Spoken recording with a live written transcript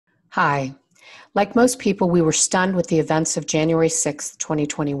Hi. Like most people, we were stunned with the events of January 6,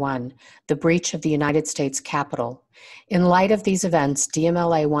 2021, the breach of the United States Capitol. In light of these events,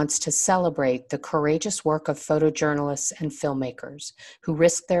 DMLA wants to celebrate the courageous work of photojournalists and filmmakers who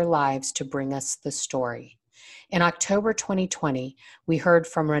risked their lives to bring us the story. In October 2020, we heard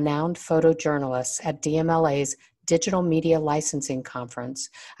from renowned photojournalists at DMLA's Digital Media Licensing Conference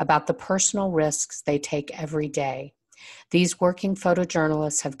about the personal risks they take every day. These working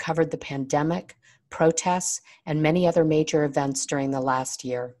photojournalists have covered the pandemic, protests, and many other major events during the last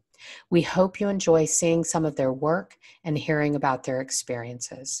year. We hope you enjoy seeing some of their work and hearing about their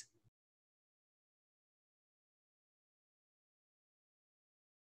experiences.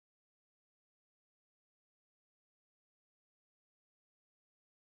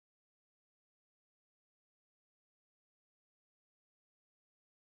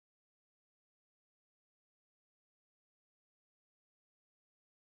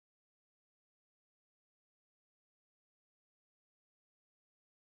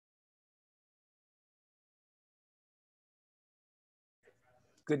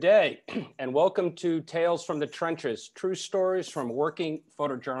 Good day, and welcome to Tales from the Trenches, True Stories from Working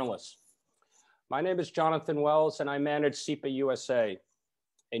Photojournalists. My name is Jonathan Wells, and I manage Sipa USA,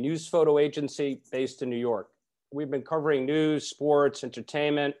 a news photo agency based in New York. We've been covering news, sports,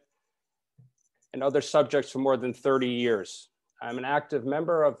 entertainment, and other subjects for more than 30 years. I'm an active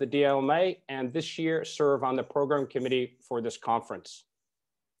member of the DLMA, and this year serve on the program committee for this conference.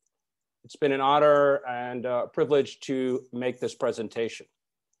 It's been an honor and a privilege to make this presentation.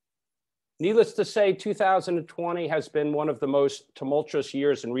 Needless to say, 2020 has been one of the most tumultuous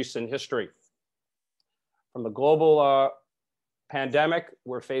years in recent history. From the global pandemic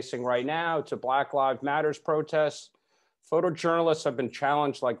we're facing right now to Black Lives Matter protests, photojournalists have been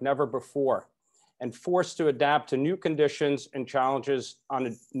challenged like never before and forced to adapt to new conditions and challenges on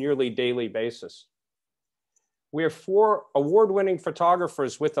a nearly daily basis. We have 4 award-winning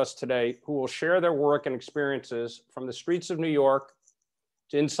photographers with us today who will share their work and experiences from the streets of New York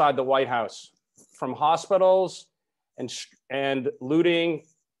to inside the White House, from hospitals and looting,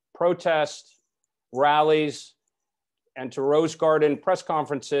 protests, rallies, and to Rose Garden press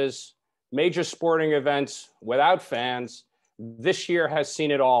conferences, major sporting events without fans. This year has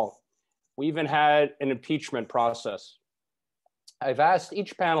seen it all. We even had an impeachment process. I've asked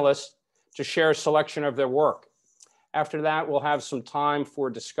each panelist to share a selection of their work. After that, we'll have some time for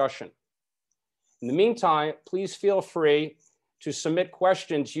discussion. In the meantime, please feel free to submit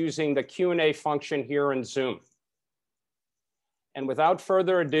questions using the Q&A function here in Zoom. And without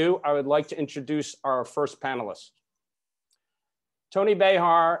further ado, I would like to introduce our first panelist. Tony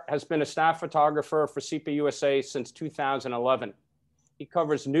Behar has been a staff photographer for Sipa USA since 2011. He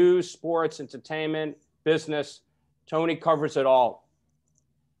covers news, sports, entertainment, business. Tony covers it all.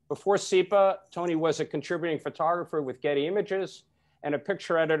 Before Sipa, Tony was a contributing photographer with Getty Images and a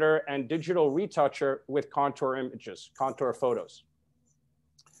picture editor and digital retoucher with Contour Photos.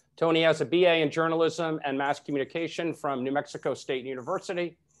 Tony has a BA in journalism and mass communication from New Mexico State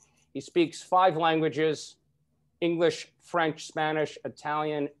University. He speaks 5 languages: English, French, Spanish,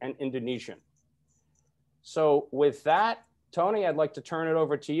 Italian, and Indonesian. So with that, Tony, I'd like to turn it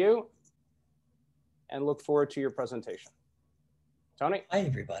over to you and look forward to your presentation. Tony? Hi,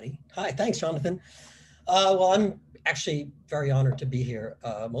 everybody. Hi, thanks, Jonathan. Well, I'm actually very honored to be here,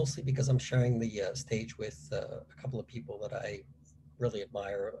 mostly because I'm sharing the stage with a couple of people that I really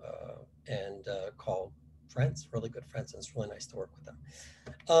admire and call friends, really good friends, and it's really nice to work with them.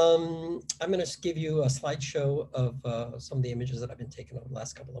 I'm going to give you a slideshow of some of the images that I've been taking over the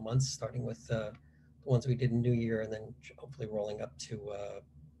last couple of months, starting with the ones we did in New Year, and then hopefully rolling up to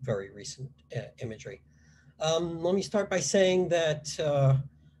very recent imagery. Let me start by saying that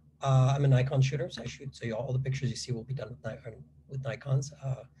I'm a Nikon shooter, so I shoot. So all the pictures you see will be done with Nikons.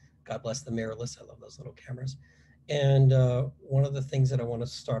 God bless the mirrorless. I love those little cameras. And one of the things that I want to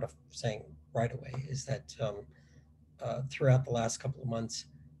start off saying right away is that throughout the last couple of months,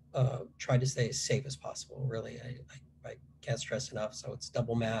 try to stay as safe as possible. Really, I can't stress enough. So it's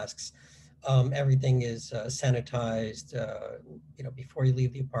double masks. Everything is sanitized, you know, before you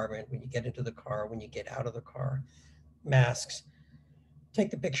leave the apartment, when you get into the car, when you get out of the car, masks. Take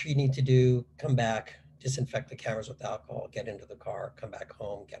the picture you need to do, come back, disinfect the cameras with alcohol, get into the car, come back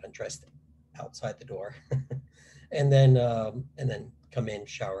home, get undressed outside the door, and then come in,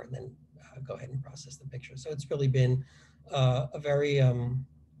 shower, and then go ahead and process the picture. So it's really been a very,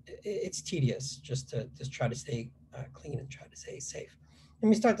 it's tedious just to try to stay clean and try to stay safe. Let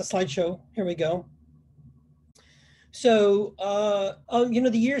me start the slideshow. Here we go. So, you know,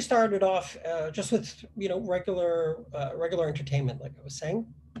 the year started off just with, you know, regular entertainment, like I was saying.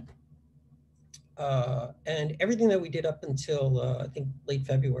 And everything that we did up until I think late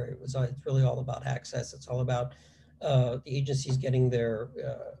February it's really all about access. It's all about the agencies getting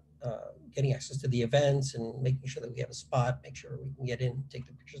getting access to the events and making sure that we have a spot, make sure we can get in and take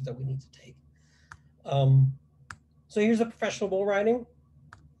the pictures that we need to take. So here's a professional bull riding.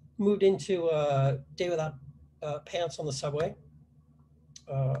 Moved into Day Without Pants on the subway.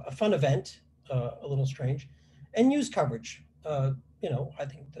 A fun event, a little strange, and news coverage. I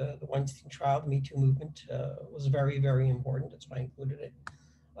think the Weinstein trial, the Me Too movement was very, very important. That's why I included it.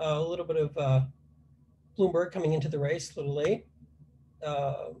 A little bit of Bloomberg coming into the race, a little late.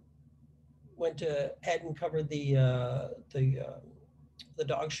 Went ahead and covered the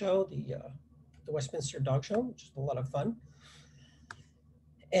dog show, the Westminster Dog Show, which is a lot of fun.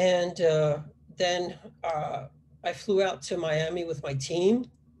 And then I flew out to Miami with my team.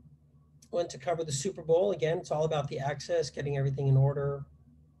 Went to cover the Super Bowl. Again, it's all about the access, getting everything in order,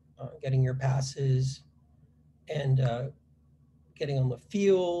 getting your passes, and getting on the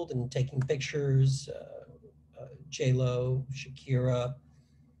field and taking pictures. J-Lo, Shakira,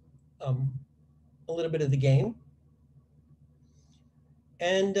 a little bit of the game.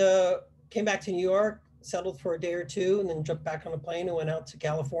 And came back to New York, settled for a day or two, and then jumped back on a plane and went out to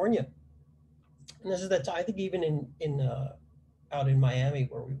California. And this is that time, I think even out in Miami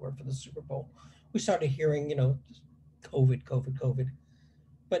where we were for the Super Bowl, we started hearing, COVID.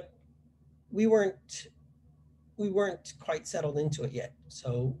 But we weren't quite settled into it yet.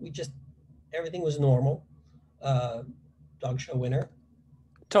 So everything was normal. Dog show winner.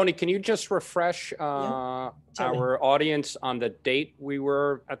 Tony, can you just refresh our audience on the date we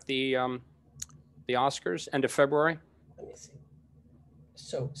were at the Oscars, end of February? Let me see.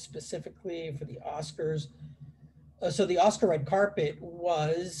 So specifically for the Oscars, so the Oscar red carpet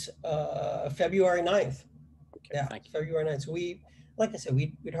was February 9th. Okay, yeah, thank you. February 9th. So like I said,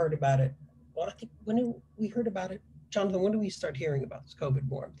 we'd heard about it. Well, I think when did we heard about it? Jonathan, when did we start hearing about this COVID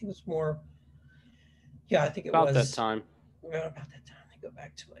more? I think it was more, I think it was. About that time. About that time. Let me go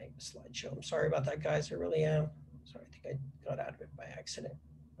back to my slideshow. I'm sorry about that, guys. I really am. Sorry, I think I got out of it by accident.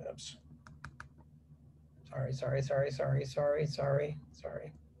 Oops. Sorry.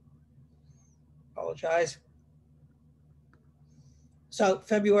 Apologize. So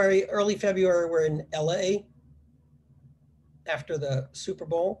early February, we're in LA after the Super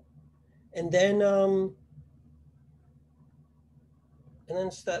Bowl. And then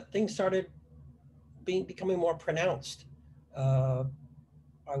things started becoming more pronounced.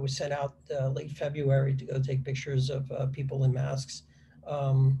 I was sent out late February to go take pictures of people in masks.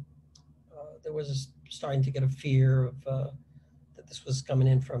 There was starting to get a fear of that this was coming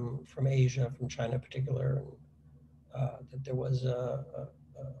in from Asia, from China in particular, and that there was a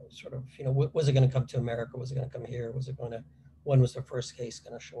sort of, was it going to come to America? Was it going to come here? When was the first case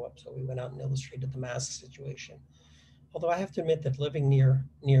going to show up? So we went out and illustrated the mask situation. Although I have to admit that living near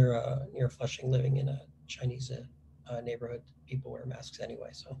Flushing, living in a Chinese neighborhood, people wear masks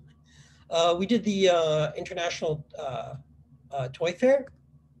anyway. So we did the International Toy Fair.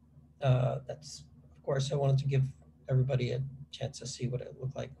 That's, of course, I wanted to give everybody a chance to see what it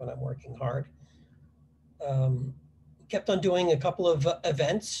looked like when I'm working hard. Kept on doing a couple of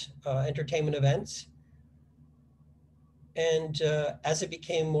events, entertainment events. And as it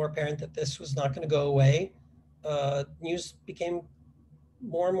became more apparent that this was not going to go away, news became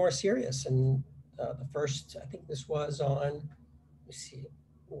more and more serious. And the first, I think this was on, let me see,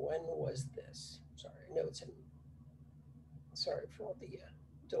 when was this? Sorry, I know it's in, sorry for all the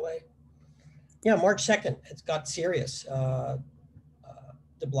delay. Yeah, March 2nd, it got serious. De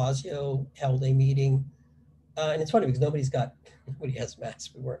Blasio held a meeting. And it's funny because nobody has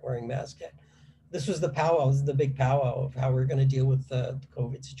masks. We weren't wearing masks yet. This was the powwow, this is the big powwow of how we're going to deal with the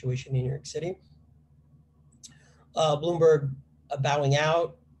COVID situation in New York City. Bloomberg bowing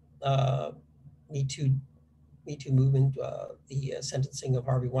out, Me Too movement, the sentencing of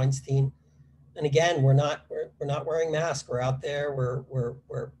Harvey Weinstein. And again, we're not wearing masks. We're out there.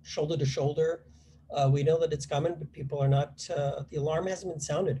 We're shoulder to shoulder. We know that it's coming, but people are not. The alarm hasn't been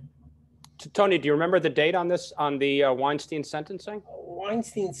sounded. Tony, do you remember the date on this, on the Weinstein sentencing?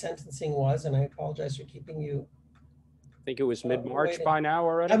 Weinstein sentencing was, and I apologize for keeping you. I think it was mid-March by now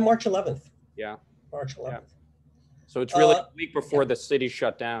already. March 11th. Yeah. March 11th. Yeah. So it's really a week before the city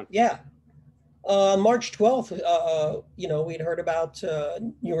shut down. Yeah. March 12th, we'd heard about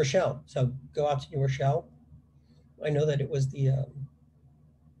New Rochelle. So go out to New Rochelle. I know that it was the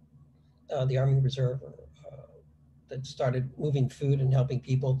Army Reserve that started moving food and helping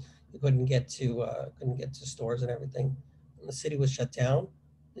people who couldn't get to stores and everything. And the city was shut down,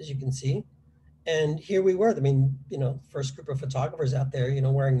 as you can see. And here we were, I mean, first group of photographers out there,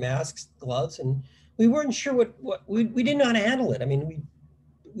 wearing masks, gloves, and we weren't sure what we didn't know how to handle it. I mean,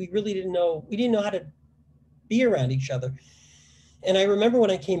 we really didn't know, how to be around each other. And I remember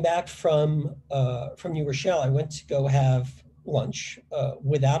when I came back from New Rochelle, I went to go have lunch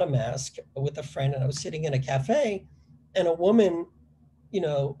without a mask with a friend, and I was sitting in a cafe, and a woman,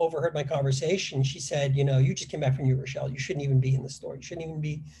 overheard my conversation. She said, you just came back from New Rochelle. You shouldn't even be in the store. You shouldn't even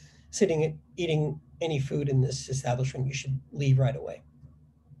be sitting and eating any food in this establishment. You should leave right away.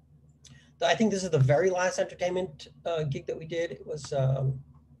 I think this is the very last entertainment gig that we did. It was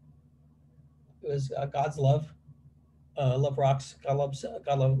God's Love. Love Rocks. God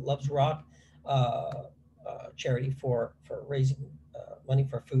loves rock. Charity for raising money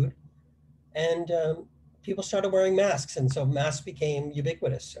for food, and people started wearing masks, and so masks became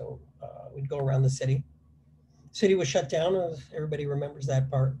ubiquitous. So we'd go around the city. City was shut down. Everybody remembers that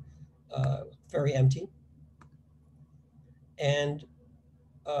part. Very empty, and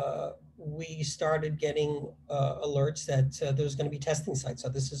we started getting alerts that there was going to be testing sites. So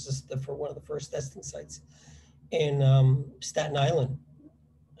this is just for one of the first testing sites in Staten Island.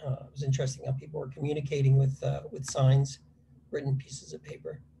 It was interesting how people were communicating with signs, written pieces of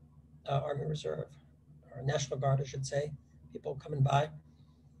paper, Army Reserve, or National Guard, I should say, people coming by.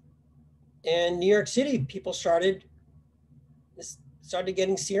 And New York City, people started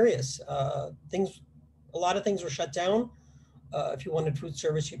getting serious. A lot of things were shut down. If you wanted food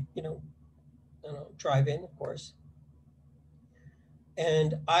service, you drive in, of course.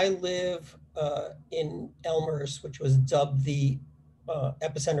 And I live in Elmhurst, which was dubbed the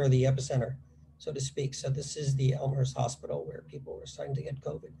epicenter of the epicenter, so to speak. So this is the Elmhurst Hospital where people were starting to get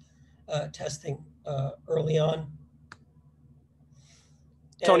COVID testing early on.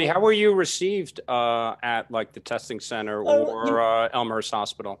 Tony, how were you received at like the testing center or Elmhurst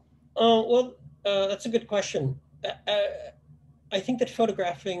Hospital? Well, that's a good question. I think that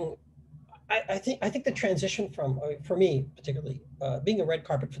photographing, I think the transition from, for me particularly, being a red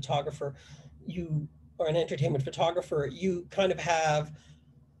carpet photographer, or an entertainment photographer, you kind of have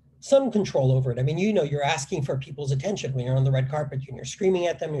some control over it. I mean, you're asking for people's attention when you're on the red carpet, and you're screaming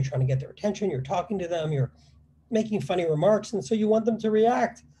at them, you're trying to get their attention, you're talking to them, you're making funny remarks, and so you want them to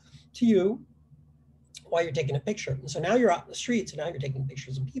react to you while you're taking a picture. And so now you're out in the streets, and now you're taking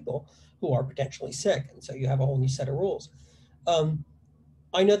pictures of people who are potentially sick, and so you have a whole new set of rules.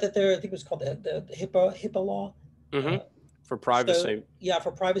 I know that I think it was called the HIPAA law. Mm-hmm. For privacy. So,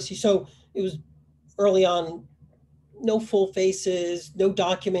 for privacy. So it was early on, no full faces, no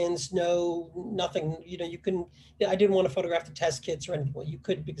documents, nothing. You couldn't. I didn't want to photograph the test kits or anything. Well, you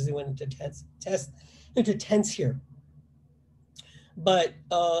could, because they went into tents here. But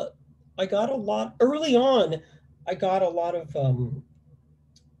I got a lot early on. I got a lot of.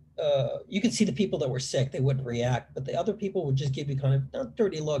 You could see the people that were sick; they wouldn't react, but the other people would just give you kind of not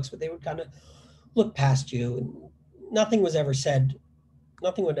dirty looks, but they would kind of look past you, and nothing was ever said.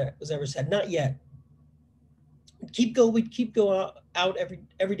 Nothing was ever said. Not yet. We'd keep going out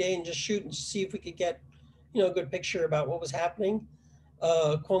every day and just shoot and see if we could get, a good picture about what was happening.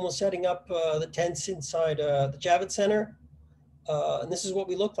 Cuomo setting up the tents inside the Javits Center, and this is what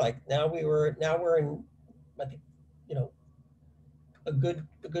we looked like. Now we're in, I think, a good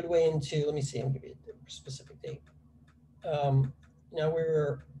way into. Let me see. I'll give you a specific date. Now we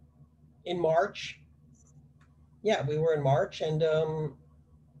were in March. Yeah, we were in March, and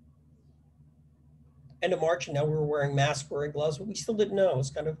end of March, and now we were wearing masks, wearing gloves, but we still didn't know. It was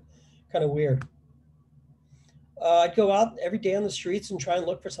kind of weird. I'd go out every day on the streets and try and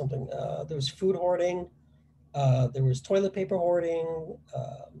look for something. There was food hoarding, there was toilet paper hoarding,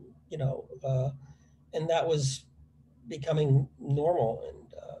 and that was becoming normal, and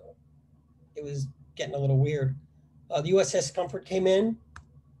it was getting a little weird. The USS Comfort came in.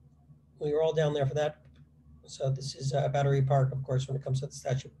 We were all down there for that. So this is Battery Park, of course, when it comes to the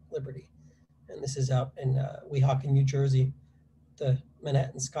Statue of Liberty. And this is out in Weehawken, New Jersey, the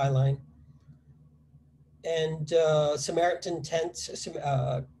Manhattan skyline. And Samaritan tent,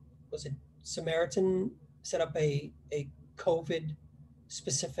 Samaritan set up a COVID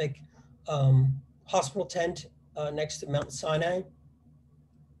specific hospital tent next to Mount Sinai.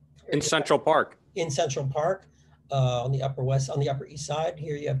 In Central Park. In Central Park, on the Upper East Side.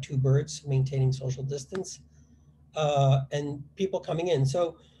 Here you have two birds maintaining social distance, and people coming in.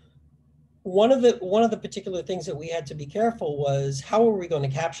 So one of the particular things that we had to be careful was, how are we going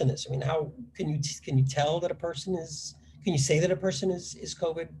to caption this? I mean, how can you tell that a person is? Can you say that a person is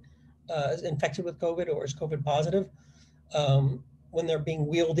COVID, is infected with COVID, or is COVID positive, when they're being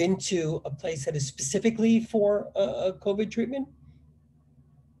wheeled into a place that is specifically for a COVID treatment?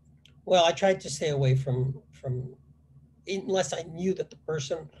 Well, I tried to stay away from unless I knew that the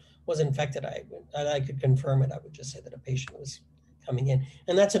person was infected. I could confirm it. I would just say that a patient was coming in,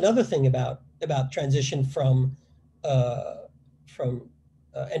 and that's another thing about transition from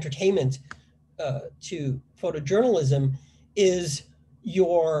entertainment to photojournalism is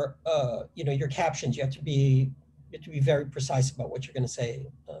your your captions. You have to be very precise about what you're going to say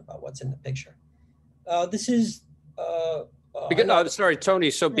about what's in the picture. This is sorry,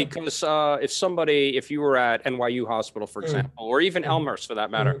 Tony. So because if you were at NYU Hospital, for example, or even Elmhurst for that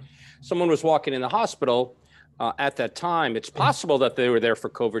matter, someone was walking in the hospital at that time, it's possible that they were there for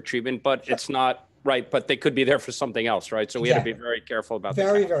COVID treatment, but it's not right. But they could be there for something else, right? So we had to be very careful about that.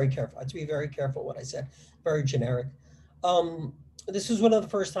 Very careful. I had to be very careful what I said. Very generic. This was one of the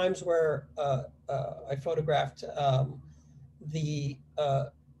first times where I photographed the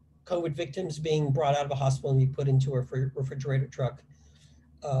COVID victims being brought out of a hospital and be put into a refrigerator truck,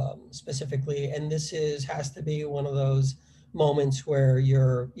 specifically. And this has to be one of those moments where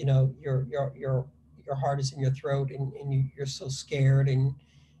your heart is in your throat and you're so scared and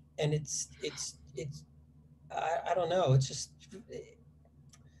it's I don't know. It's just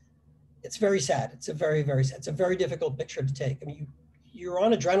it's very sad. It's a very sad. It's a very difficult picture to take. I mean, you're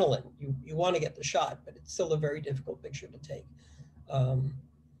on adrenaline. You want to get the shot, but it's still a very difficult picture to take.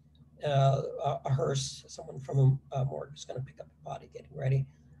 A hearse, someone from a morgue is going to pick up a body, getting ready.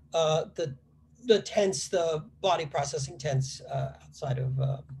 The tents, the body processing tents outside of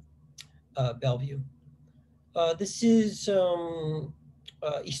Bellevue. This is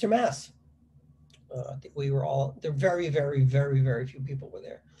Easter Mass. I think we were all there. Very few people were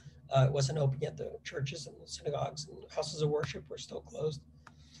there. It wasn't open yet. The churches and the synagogues and houses of worship were still closed.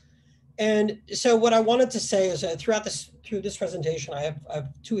 And so what I wanted to say is that through this presentation, I have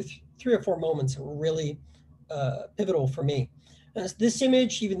three or four moments that were really pivotal for me. And this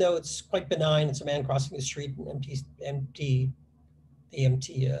image, even though it's quite benign, it's a man crossing the street in empty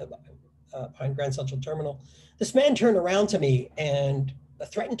behind Grand Central Terminal. This man turned around to me and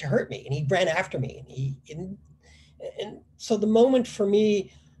threatened to hurt me, and he ran after me. And so the moment for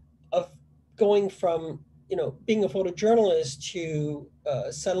me of going from being a photojournalist to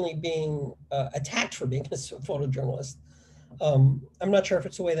suddenly being attacked for being a photojournalist. I'm not sure if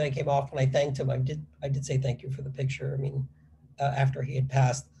it's the way that I came off when I thanked him. I did say thank you for the picture. I mean, after he had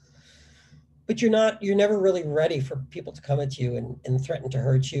passed. But you're never really ready for people to come at you and threaten to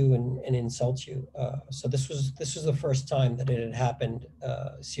hurt you and insult you. So this was the first time that it had happened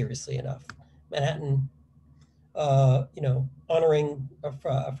seriously enough. Manhattan, honoring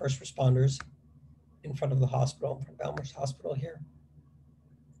first responders in front of the hospital, in front of Elmhurst Hospital here.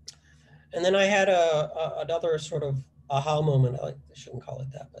 And then I had another sort of aha moment. I shouldn't call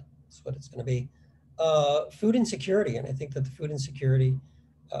it that, but it's what it's going to be. Food insecurity, and I think that the food insecurity,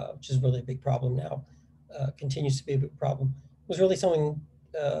 which is really a big problem now, continues to be a big problem, was really something.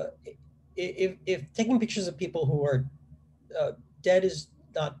 If taking pictures of people who are dead is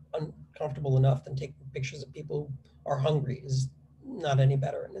not uncomfortable enough, then taking pictures of people who are hungry is not any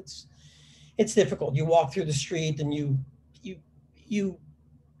better. And it's difficult. You walk through the street and you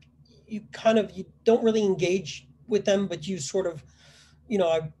don't really engage with them, but you sort of,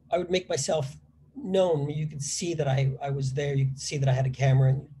 I would make myself known. You could see that I was there. You could see that I had a camera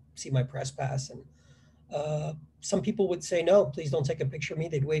and see my press pass. And some people would say, no, please don't take a picture of me.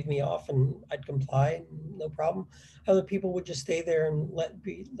 They'd wave me off and I'd comply, no problem. Other people would just stay there and let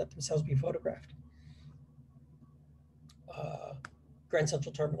themselves be photographed. Grand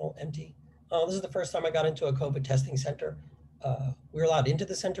Central Terminal, empty. This is the first time I got into a COVID testing center. We were allowed into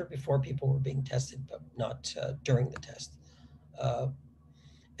the center before people were being tested, but not during the test.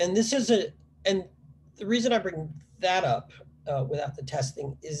 And the reason I bring that up without the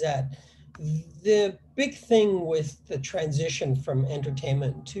testing is that the big thing with the transition from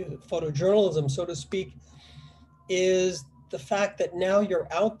entertainment to photojournalism, so to speak, is the fact that now you're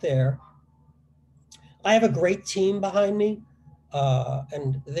out there. I have a great team behind me,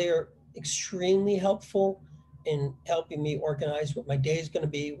 and they're extremely helpful in helping me organize what my day is going to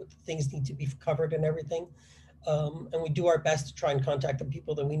be, what things need to be covered and everything. And we do our best to try and contact the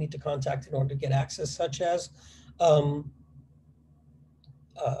people that we need to contact in order to get access, such as the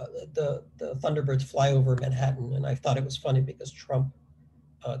Thunderbirds fly over Manhattan. And I thought it was funny because Trump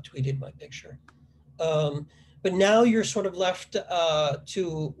tweeted my picture. But now you're sort of left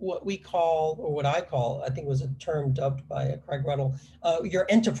to what we call, or what I call, I think it was a term dubbed by Craig Ruddle, you're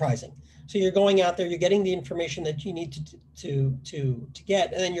enterprising. So you're going out there, you're getting the information that you need to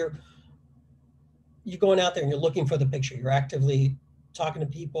get, and then you're going out there and you're looking for the picture. You're actively talking to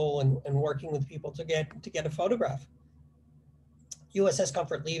people and working with people to get a photograph. USS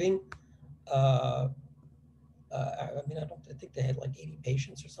Comfort leaving I think they had like 80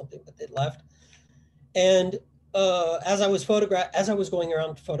 patients or something, but they left. And as I was going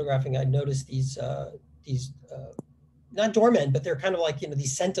around photographing, I noticed these not doormen, but they're kind of like,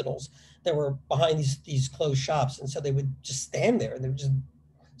 these sentinels that were behind these closed shops. And so they would just stand there and they were just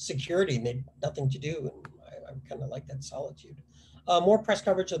security and they had nothing to do. And I kind of like that solitude. More press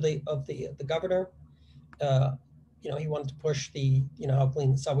coverage of the governor. He wanted to push how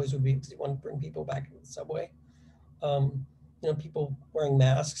clean the subways would be because he wanted to bring people back into the subway. People wearing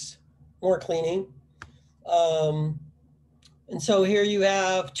masks, more cleaning. And so here you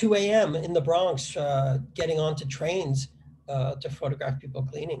have 2 a.m. in the Bronx, getting onto trains to photograph people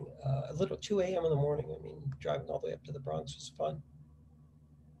cleaning. A little 2 a.m. in the morning. I mean, driving all the way up to the Bronx was fun.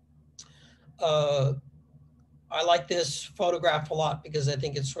 I like this photograph a lot because I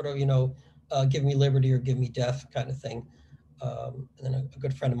think it's sort of, give me liberty or give me death kind of thing. And then a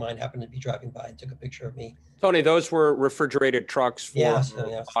good friend of mine happened to be driving by and took a picture of me. Tony, those were refrigerated trucks for yes.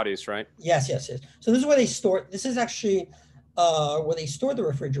 bodies, right? Yes. So this is where they store, this is actually where they store the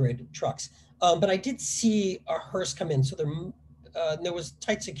refrigerated trucks. But I did see a hearse come in. So there was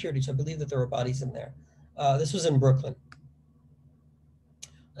tight security. So I believe that there were bodies in there. This was in Brooklyn.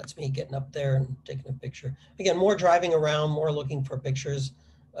 That's me getting up there and taking a picture. Again, more driving around, more looking for pictures,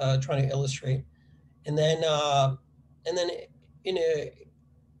 trying to illustrate. And then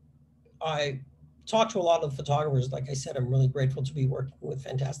I talked to a lot of photographers. Like I said, I'm really grateful to be working with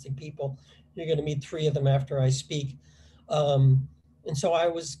fantastic people. You're going to meet 3 of them after I speak. And so I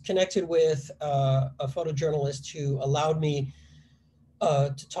was connected with a photojournalist who allowed me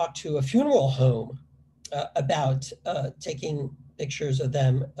to talk to a funeral home about taking pictures of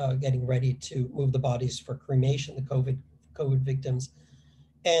them getting ready to move the bodies for cremation, the COVID victims.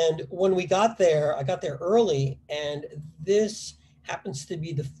 And when we got there, I got there early, and this happens to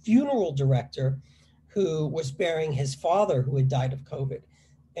be the funeral director who was burying his father who had died of COVID.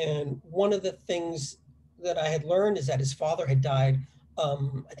 And one of the things that I had learned is that his father had died, I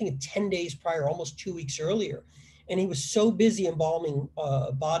think 10 days prior, almost 2 weeks earlier. And he was so busy embalming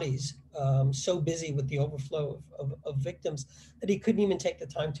bodies, so busy with the overflow of victims, that he couldn't even take the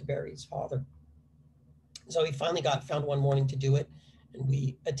time to bury his father. So he finally found one morning to do it. And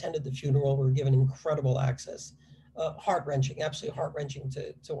we attended the funeral. We were given incredible access. Heart-wrenching, absolutely heart-wrenching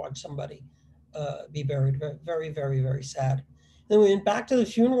to watch somebody be buried. Very, very, very sad. Then we went back to the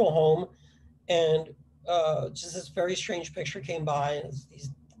funeral home, and just this very strange picture came by, and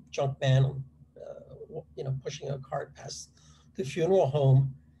these drunk men, pushing a cart past the funeral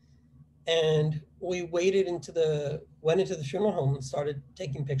home. And we went into the funeral home and started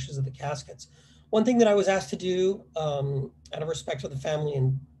taking pictures of the caskets. One thing that I was asked to do, out of respect for the family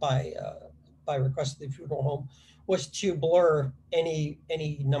and by request of the funeral home, was to blur any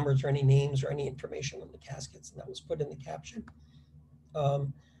numbers or any names or any information on the caskets, and that was put in the caption.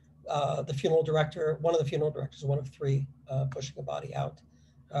 The funeral director, one of the funeral directors, one of 3, pushing a body out,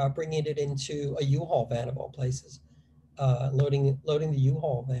 bringing it into a U-Haul van of all places, loading the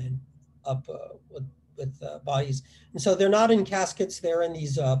U-Haul van up with bodies. And so they're not in caskets; they're in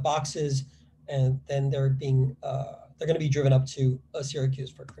these boxes, and then they're going to be driven up to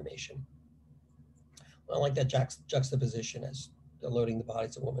Syracuse for cremation. I like that juxtaposition as they're loading the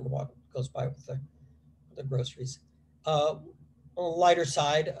bodies. A woman goes by with the groceries. On the lighter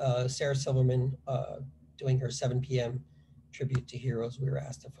side, Sarah Silverman doing her 7 p.m. tribute to heroes. We were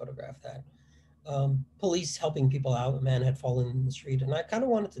asked to photograph that. Police helping people out. A man had fallen in the street, and I kind of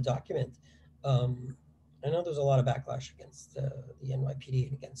wanted to document. I know there's a lot of backlash against the NYPD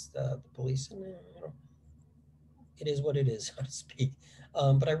and against the police, and it is what it is, so to speak.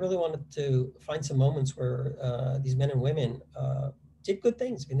 But I really wanted to find some moments where these men and women did good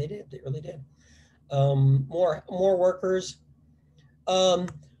things. I mean, they really did. More workers.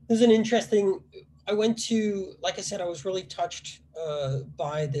 There's an interesting, I went to, like I said, I was really touched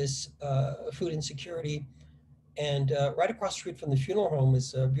by this food insecurity. And right across the street from the funeral home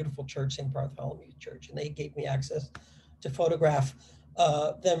is a beautiful church, St. Bartholomew Church. And they gave me access to photograph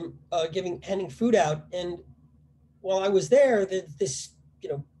them handing food out. And while I was there,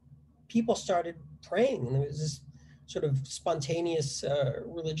 people started praying, and there was this sort of spontaneous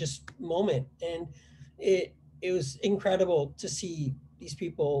religious moment. And it was incredible to see these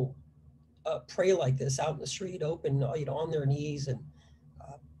people pray like this out in the street, open, on their knees, and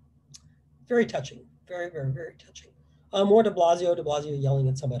very touching, very, very, very touching. More de Blasio yelling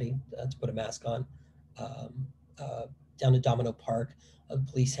at somebody to put a mask on. Down to Domino Park, the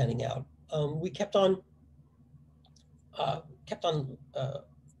police handing out. We kept on,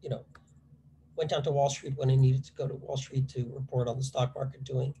 went down to Wall Street when I needed to go to Wall Street to report on the stock market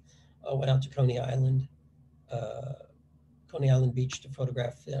doing went out to Coney Island Beach to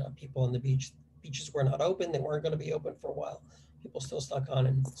photograph people on the beach. Beaches were not open. They weren't going to be open for a while. People still stuck on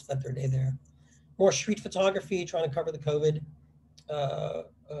and spent their day there. More street photography, trying to cover the COVID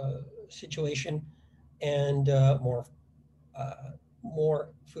situation, and more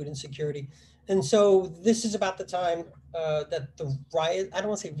food insecurity. And so this is about the time that the riot, I don't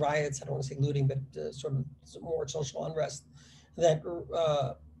want to say riots, I don't want to say looting, but sort of more social unrest that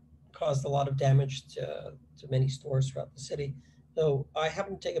caused a lot of damage to many stores throughout the city. So I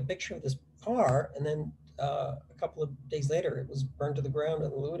happened to take a picture of this car, and then a couple of days later, it was burned to the ground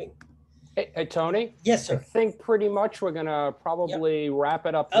in the looting. Hey, Tony? Yes, sir. I think pretty much we're going to probably wrap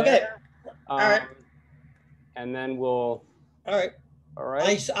it up there. Okay. All right. And then we'll... All right. All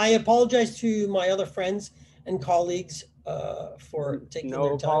right. I apologize to my other friends and colleagues for taking their time.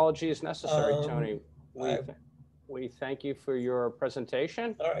 No apologies necessary, Tony. We thank you for your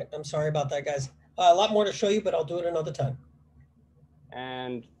presentation. All right. I'm sorry about that, guys. A lot more to show you, but I'll do it another time.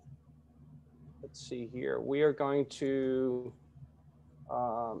 And let's see here. We are going to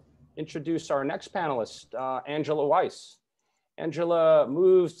introduce our next panelist, Angela Weiss. Angela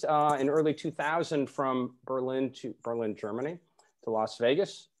moved in early 2000 from Berlin, Germany, to Las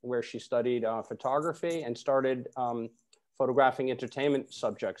Vegas, where she studied photography and started photographing entertainment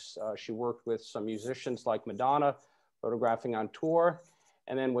subjects. She worked with some musicians like Madonna, photographing on tour,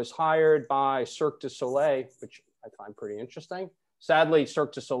 and then was hired by Cirque du Soleil, which I find pretty interesting. Sadly,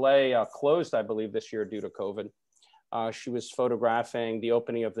 Cirque du Soleil closed, I believe, this year due to COVID. She was photographing the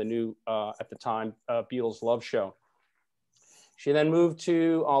opening of the new, at the time, Beatles Love Show. She then moved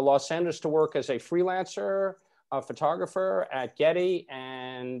to Los Angeles to work as a freelancer, photographer at Getty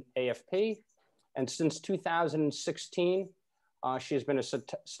and AFP. And since 2016, she has been a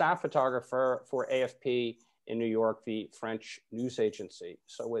staff photographer for AFP in New York, the French news agency.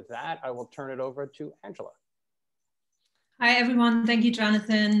 So with that, I will turn it over to Angela. Hi, everyone. Thank you,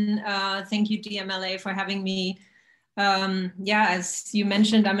 Jonathan. Thank you, DMLA, for having me. Yeah, as you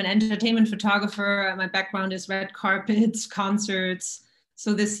mentioned, I'm an entertainment photographer. My background is red carpets, concerts.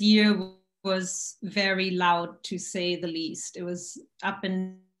 So this year was very loud, to say the least. It was up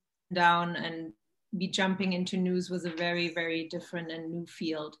and down, and be jumping into news was a very, very different and new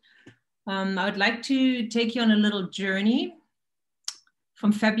field. I would like to take you on a little journey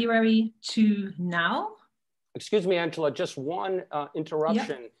from February to now. Excuse me, Angela, just one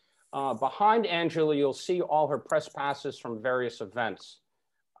interruption. Behind Angela, you'll see all her press passes from various events.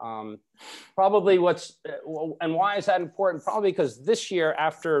 Probably and why is that important? Probably because this year,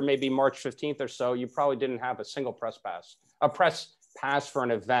 after maybe March 15th or so, you probably didn't have a single press pass for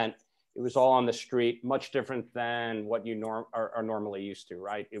an event. It was all on the street, much different than what you are normally used to,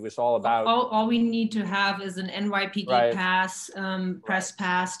 right? It was all about... All we need to have is an NYPD pass, press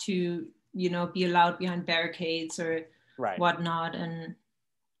pass to, you know, be allowed behind barricades or whatnot, and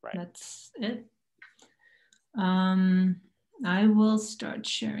that's it. I will start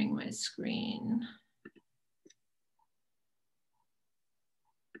sharing my screen.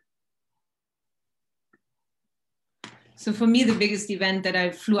 So for me, the biggest event that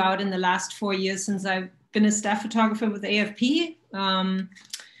I flew out in the last 4 years since I've been a staff photographer with AFP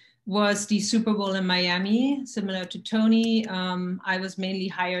was the Super Bowl in Miami. Similar to Tony, I was mainly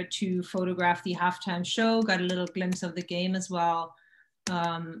hired to photograph the halftime show, got a little glimpse of the game as well.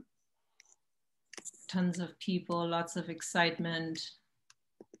 Tons of people, lots of excitement.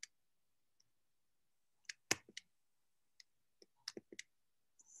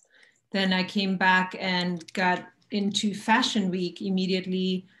 Then I came back and got into Fashion Week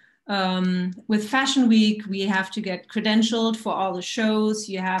immediately. With Fashion Week, we have to get credentialed for all the shows.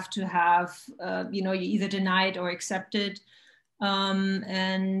 You have to have, you know, you either denied or accepted.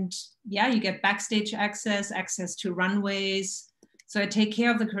 And yeah, you get backstage access to runways. So I take care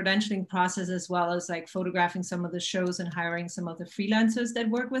of the credentialing process as well as like photographing some of the shows and hiring some of the freelancers that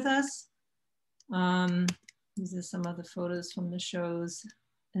work with us. These are some of the photos from the shows.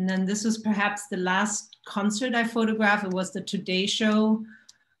 And then this was perhaps the last concert I photographed. It was the Today Show.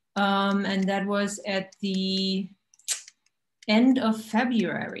 And that was at the end of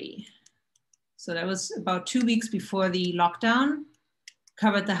February. So that was about 2 weeks before the lockdown.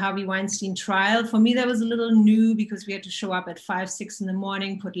 Covered the Harvey Weinstein trial. For me, that was a little new because we had to show up at 5, 6 in the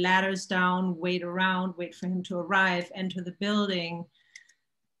morning, put ladders down, wait around, wait for him to arrive, enter the building.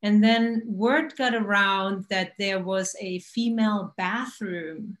 And then word got around that there was a female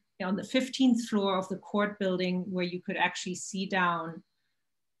bathroom on the 15th floor of the court building where you could actually see down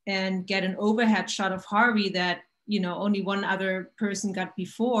and get an overhead shot of Harvey that, you know, only one other person got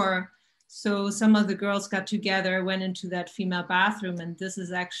before. So some of the girls got together, went into that female bathroom, and this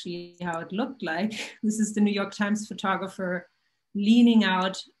is actually how it looked like. This is the New York Times photographer leaning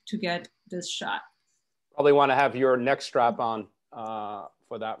out to get this shot. Probably want to have your neck strap on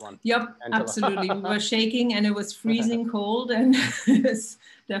for that one. Yep, Angela. absolutely. We were shaking and it was freezing cold, and it's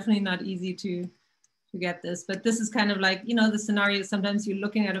definitely not easy to get this. But this is kind of like, you know, the scenario, sometimes you're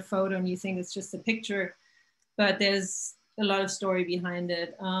looking at a photo and you think it's just a picture, but there's a lot of story behind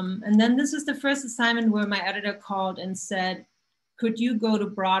it. And then this is the first assignment where my editor called and said, could you go to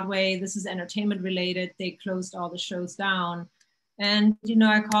Broadway? This is entertainment related. They closed all the shows down. And, you know,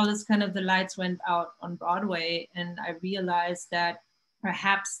 I call this kind of the lights went out on Broadway. And I realized that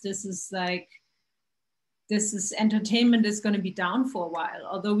perhaps this is entertainment is going to be down for a while.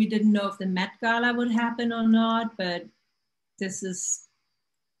 Although we didn't know if the Met Gala would happen or not, but this is,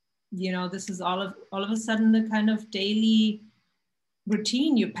 you know, this is all of a sudden the kind of daily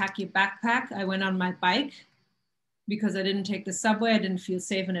routine. You pack your backpack. I went on my bike because I didn't take the subway. I didn't feel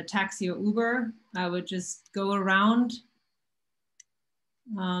safe in a taxi or Uber. I would just go around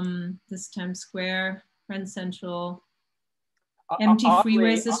this Times Square, Grand Central, empty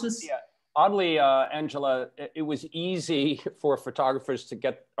freeways. This was... Yeah. Oddly, Angela, it was easy for photographers to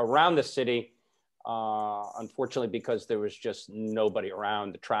get around the city. Unfortunately, because there was just nobody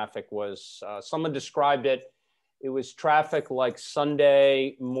around. The traffic was, someone described it, it was traffic like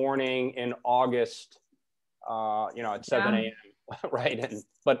Sunday morning in August, you know, at 7 a.m., right?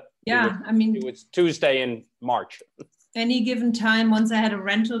 But yeah, it was Tuesday in March. Any given time, once I had a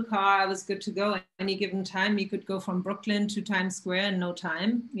rental car, I was good to go. Any given time, you could go from Brooklyn to Times Square in no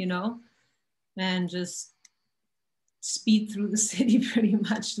time, you know, and just speed through the city pretty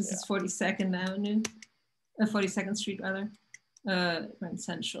much. This is 42nd Avenue, 42nd Street rather, Grand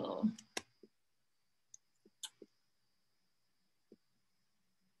Central.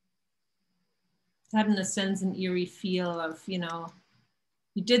 It had in a sense an eerie feel of, you know,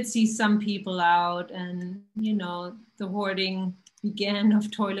 you did see some people out and, you know, the hoarding began of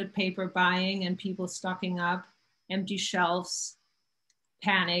toilet paper buying and people stocking up, empty shelves,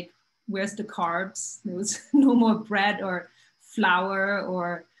 panic. Where's the carbs? There was no more bread or flour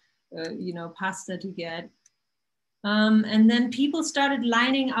or, you know, pasta to get. And then people started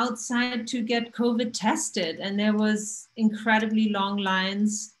lining outside to get COVID tested. And there was incredibly long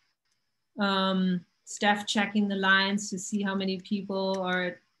lines, staff checking the lines to see how many people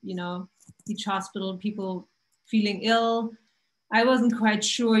are, you know, each hospital, people feeling ill. I wasn't quite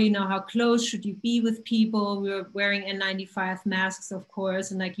sure, you know, how close should you be with people. We were wearing N95 masks, of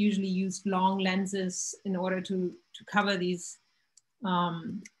course, and like usually used long lenses in order to cover these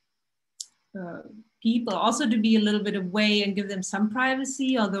people. Also to be a little bit away and give them some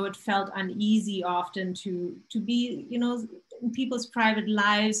privacy, although it felt uneasy often to be, you know, in people's private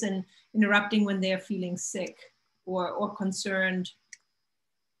lives and interrupting when they're feeling sick or concerned.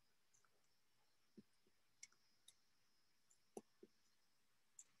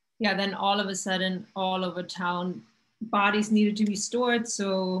 Yeah, then all of a sudden, all over town, bodies needed to be stored.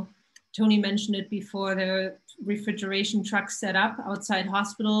 So Tony mentioned it before, there were refrigeration trucks set up outside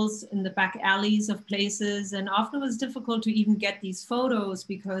hospitals in the back alleys of places. And often it was difficult to even get these photos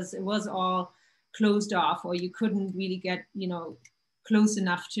because it was all closed off or you couldn't really get, you know, close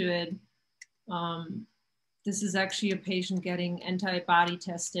enough to it. This is actually a patient getting antibody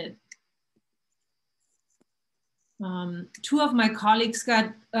tested. Two of my colleagues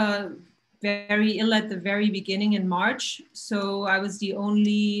got very ill at the very beginning in March. So I was the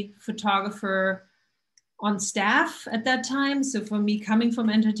only photographer on staff at that time. So for me, coming from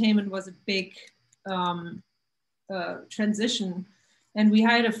entertainment was a big transition. And we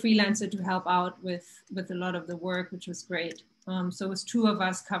hired a freelancer to help out with a lot of the work, which was great. So it was two of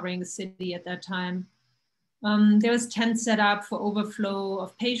us covering the city at that time. There was tents set up for overflow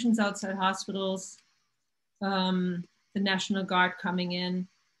of patients outside hospitals. The National Guard coming in.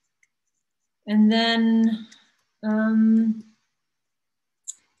 And then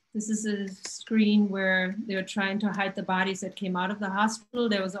this is a screen where they were trying to hide the bodies that came out of the hospital.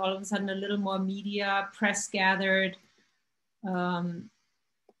 There was all of a sudden a little more media, press gathered,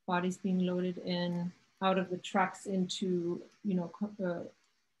 bodies being loaded in, out of the trucks into, you know,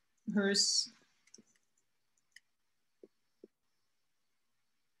 hearse.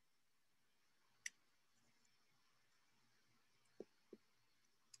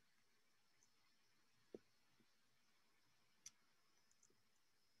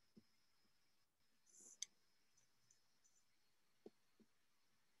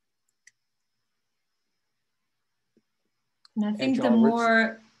 And I think Angela, the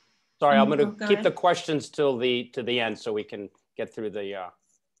more... Sorry, I'm going to keep the questions till the end so we can get through the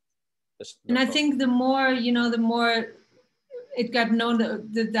And I think the more, you know, the more it got known,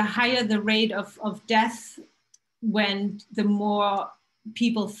 the higher the rate of death went, the more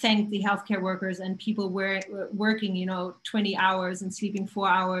people thanked the healthcare workers, and people were working, you know, 20 hours and sleeping 4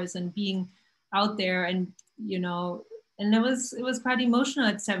 hours and being out there, and, you know, and it was quite emotional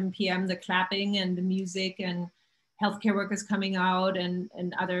at 7 p.m., the clapping and the music and healthcare workers coming out, and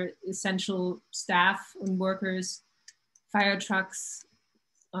other essential staff and workers, fire trucks.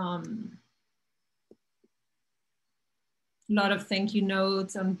 A lot of thank you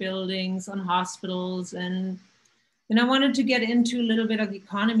notes on buildings, on hospitals, and I wanted to get into a little bit of the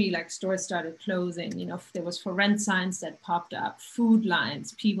economy, like stores started closing, you know, there was for rent signs that popped up, food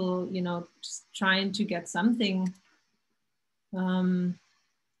lines, people, you know, just trying to get something. And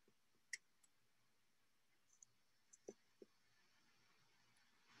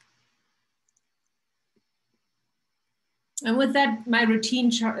with that, my routine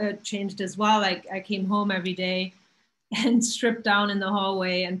changed as well. Like I came home every day and stripped down in the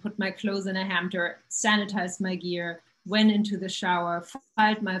hallway and put my clothes in a hamper, sanitized my gear, went into the shower,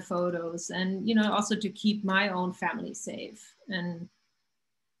 filed my photos, and, you know, also to keep my own family safe and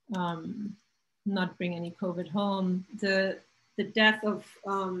not bring any COVID home. The death of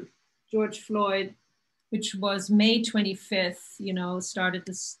George Floyd, which was May 25th, you know, started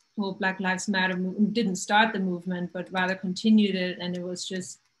this whole Black Lives Matter movement, didn't start the movement, but rather continued it. And it was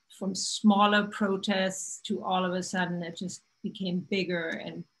just from smaller protests to all of a sudden, it just became bigger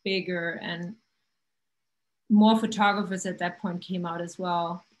and bigger, and more photographers at that point came out as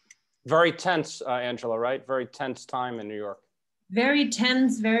well. Very tense, Angela, right? Very tense time in New York. Very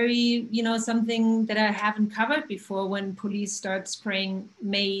tense, very, you know, something that I haven't covered before, when police start spraying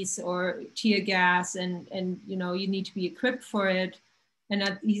mace or tear gas, and you know, you need to be equipped for it. And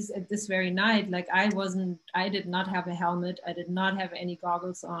at this very night, like I did not have a helmet. I did not have any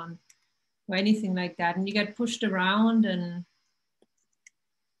goggles on or anything like that. And you get pushed around, and,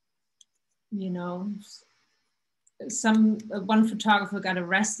 you know, one photographer got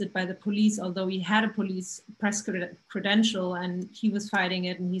arrested by the police, although he had a police press credential, and he was fighting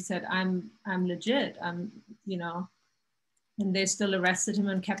it. And he said, I'm legit, you know, and they still arrested him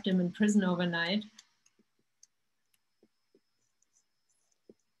and kept him in prison overnight.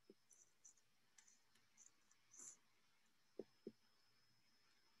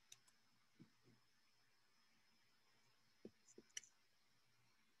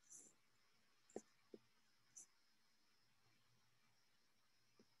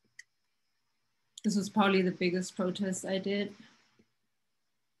 This was probably the biggest protest I did.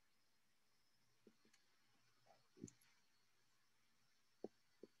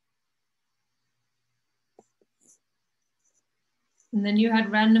 And then you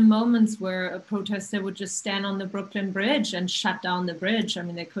had random moments where a protester would just stand on the Brooklyn Bridge and shut down the bridge. I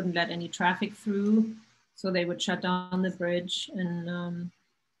mean, they couldn't let any traffic through, so they would shut down the bridge. And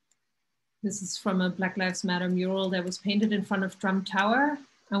this is from a Black Lives Matter mural that was painted in front of Trump Tower.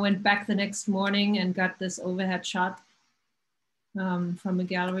 I went back the next morning and got this overhead shot from a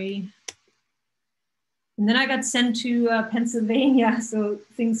gallery. And then I got sent to Pennsylvania, so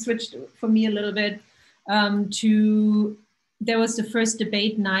things switched for me a little bit. There was the first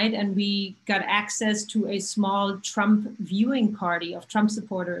debate night, and we got access to a small Trump viewing party of Trump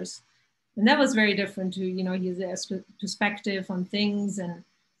supporters. And that was very different to, you know, hear their perspective on things, and,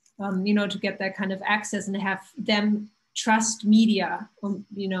 you know, to get that kind of access and have them trust media,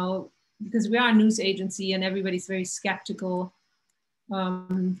 you know, because we are a news agency and everybody's very skeptical.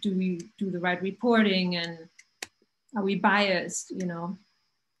 Do we do the right reporting, and are we biased, you know?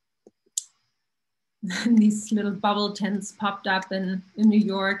 These little bubble tents popped up in New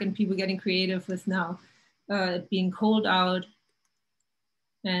York, and people getting creative with now it being cold out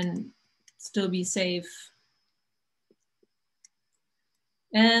and still be safe.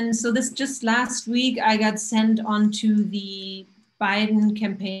 And so this just last week, I got sent onto the Biden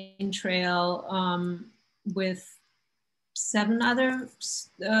campaign trail with 7 other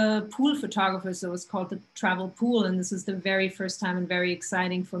pool photographers. It was called the Travel Pool. And this is the very first time, and very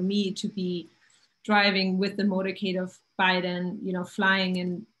exciting for me to be driving with the motorcade of Biden, you know, flying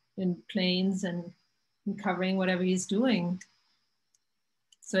in planes and covering whatever he's doing.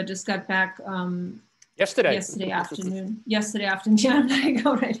 So I just got back yesterday afternoon. Yesterday afternoon, yeah, I'm like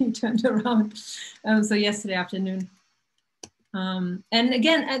already turned around. So yesterday afternoon. And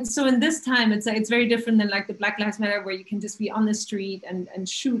again, and so in this time, it's very different than like the Black Lives Matter, where you can just be on the street and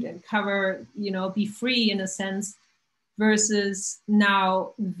shoot and cover, you know, be free in a sense, versus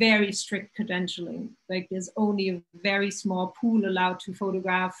now very strict credentialing. Like there's only a very small pool allowed to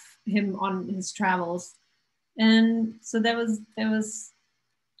photograph him on his travels. And so that was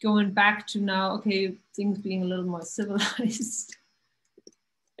going back to now, okay, things being a little more civilized.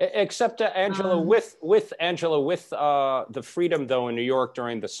 Except Angela, with the freedom though in New York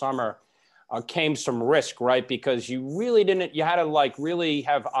during the summer came some risk, right? Because you really didn't, you had to like really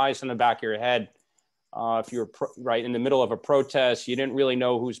have eyes in the back of your head. If you're right in the middle of a protest, you didn't really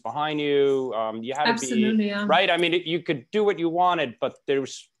know who's behind you. You had to be right. I mean, you could do what you wanted, but there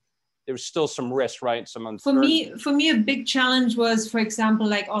was still some risk, right? Some uncertainty. For me, a big challenge was, for example,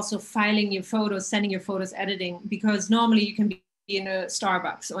 like also filing your photos, sending your photos, editing, because normally you can be in a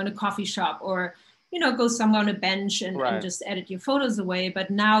Starbucks or in a coffee shop or, you know, go somewhere on a bench and just edit your photos away.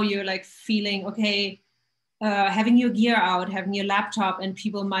 But now you're like feeling, okay, having your gear out, having your laptop, and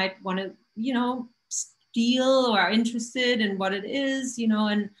people might want to, you know, steal or are interested in what it is, you know,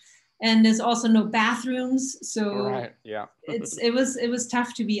 and there's also no bathrooms. So it was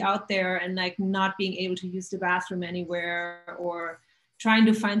tough to be out there and like not being able to use the bathroom anywhere or trying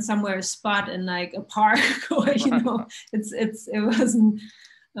to find somewhere a spot in like a park or, you know, it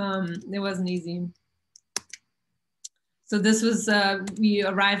wasn't easy. So this was, we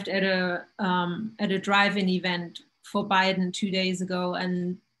arrived at a drive-in event for Biden 2 days ago,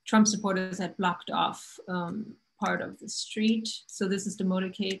 and Trump supporters had blocked off part of the street. So this is the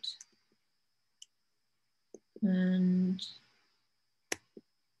motorcade. And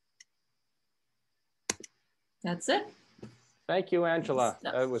that's it. Thank you, Angela.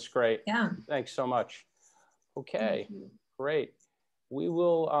 That was great. Yeah. Thanks so much. Okay, great. We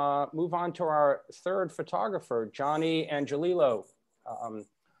will move on to our third photographer, Johnny Angelillo,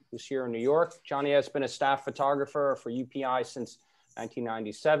 who's here in New York. Johnny has been a staff photographer for UPI since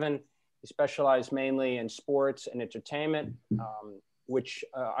 1997. He specialized mainly in sports and entertainment, which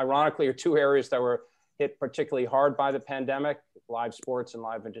ironically are two areas that were hit particularly hard by the pandemic, live sports and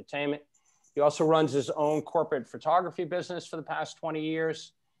live entertainment. He also runs his own corporate photography business for the past 20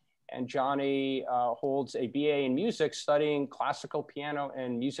 years. And Johnny holds a BA in music, studying classical piano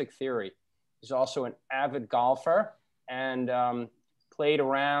and music theory. He's also an avid golfer and played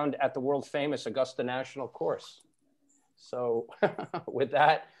around at the world famous Augusta National Course. So with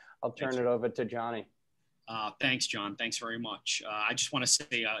that, I'll turn it over to Johnny. Thanks, John. Thanks very much. I just want to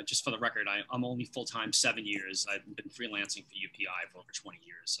say, just for the record, I'm only full-time 7 years. I've been freelancing for UPI for over 20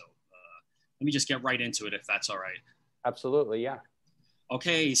 years. So let me just get right into it, if that's all right. Absolutely, yeah.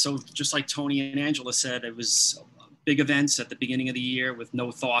 Okay, so just like Tony and Angela said, it was big events at the beginning of the year with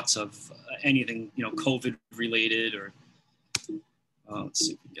no thoughts of anything, you know, COVID related or, let's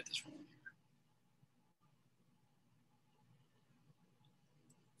see if we can get this wrong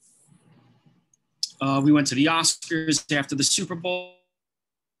here. We went to the Oscars after the Super Bowl.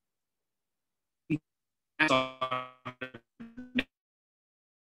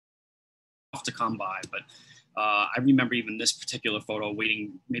 To come by, but I remember even this particular photo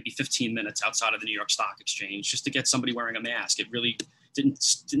waiting maybe 15 minutes outside of the New York Stock Exchange just to get somebody wearing a mask. It really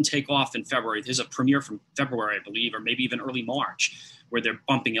didn't take off in February. There's a premiere from February, I believe, or maybe even early March, where they're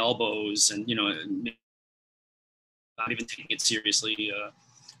bumping elbows and, you know, not even taking it seriously.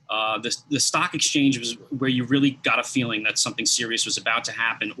 The Stock Exchange was where you really got a feeling that something serious was about to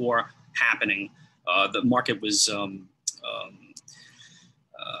happen or happening. The market was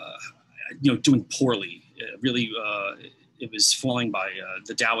you know, doing poorly. It was falling by,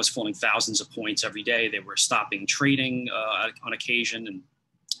 the Dow was falling thousands of points every day. They were stopping trading on occasion. And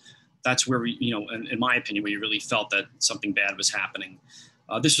that's where we, you know, in my opinion, where you really felt that something bad was happening.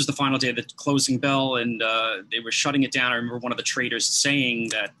 This was the final day of the closing bell, and they were shutting it down. I remember one of the traders saying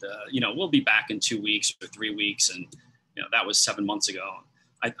that, you know, we'll be back in 2 weeks or 3 weeks. And, you know, that was 7 months ago.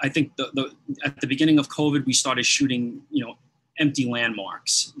 I think at the beginning of COVID, we started shooting, you know, empty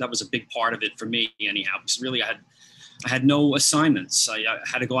landmarks. That was a big part of it for me anyhow, because really I had no assignments. I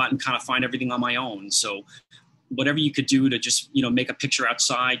had to go out and kind of find everything on my own. So whatever you could do to just, you know, make a picture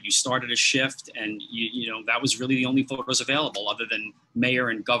outside, you started a shift, and you know, that was really the only photos available other than mayor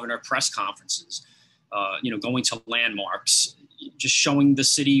and governor press conferences, you know, going to landmarks, just showing the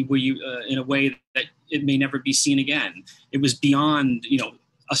city where you, in a way that it may never be seen again. It was beyond, you know,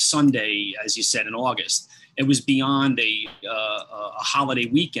 a Sunday, as you said, in August. It was beyond a holiday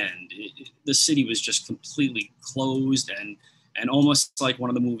weekend. The city was just completely closed and almost like one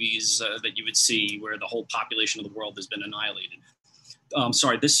of the movies that you would see where the whole population of the world has been annihilated.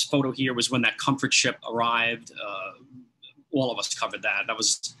 Sorry, this photo here was when that comfort ship arrived. All of us covered that. That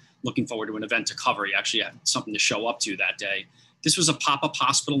was looking forward to an event to cover. You actually had something to show up to that day. This was a pop-up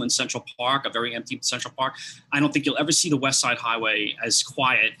hospital in Central Park, a very empty Central Park. I don't think you'll ever see the West Side Highway as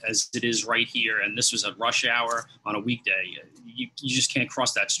quiet as it is right here. And this was at rush hour on a weekday. You just can't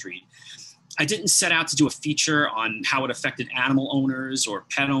cross that street. I didn't set out to do a feature on how it affected animal owners or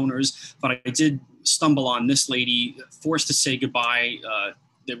pet owners, but I did stumble on this lady forced to say goodbye.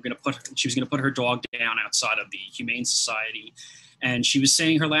 She was going to put her dog down outside of the Humane Society, and she was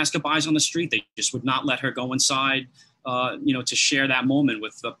saying her last goodbyes on the street. They just would not let her go inside, to share that moment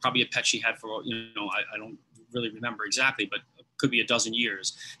with probably a pet she had for, I don't really remember exactly, but could be a dozen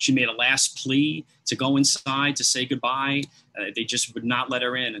years. She made a last plea to go inside to say goodbye. They just would not let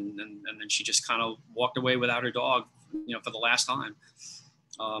her in, and then she just kind of walked away without her dog, for the last time.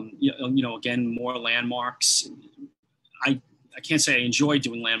 Again, more landmarks. I can't say I enjoyed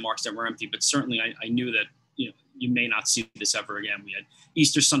doing landmarks that were empty, but certainly I knew that you may not see this ever again. We had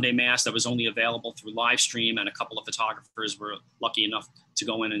Easter Sunday Mass that was only available through live stream, and a couple of photographers were lucky enough to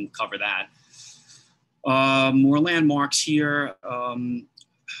go in and cover that. More landmarks here,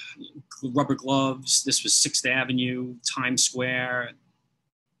 rubber gloves. This was 6th Avenue, Times Square.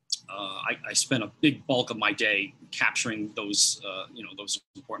 I spent a big bulk of my day capturing those, those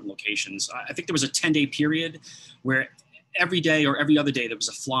important locations. I think there was a 10-day period where every day or every other day there was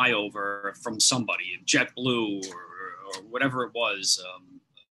a flyover from somebody, JetBlue or whatever it was.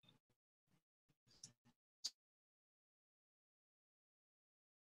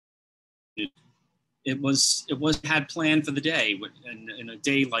 It had planned for the day, and in a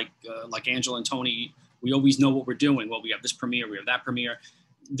day like Angela and Tony, we always know what we're doing. Well, we have this premiere, we have that premiere.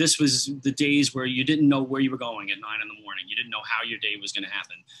 This was the days where you didn't know where you were going at 9 in the morning. You didn't know how your day was going to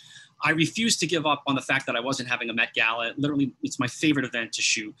happen. I refused to give up on the fact that I wasn't having a Met Gala. Literally, it's my favorite event to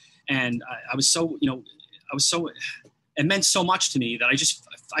shoot, and I was so, it meant so much to me that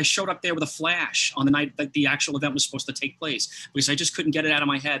I showed up there with a flash on the night that the actual event was supposed to take place, because I just couldn't get it out of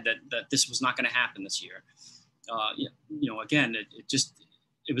my head that this was not going to happen this year. Again,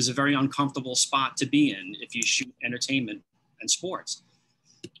 it was a very uncomfortable spot to be in if you shoot entertainment and sports.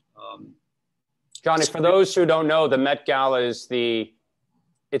 Johnny, for those who don't know, the Met Gala is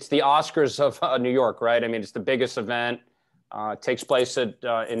it's the Oscars of New York, right? I mean, it's the biggest event. It takes place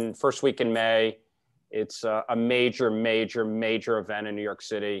in first week in May. It's a major, major, major event in New York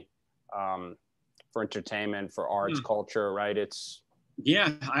City for entertainment, for arts, culture, right?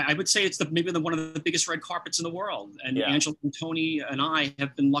 I would say it's maybe one of the biggest red carpets in the world. And Angela and Tony and I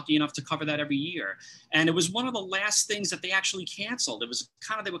have been lucky enough to cover that every year. And it was one of the last things that they actually canceled. They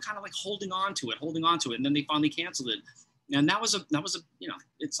were kind of like holding on to it, and then they finally canceled it. And that was a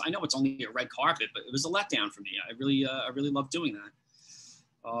I know it's only a red carpet, but it was a letdown for me. I really loved doing that.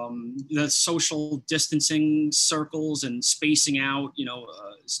 The social distancing circles and spacing out,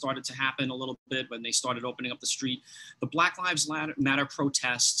 started to happen a little bit when they started opening up the street. The Black Lives Matter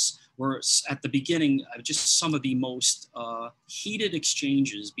protests were at the beginning just some of the most heated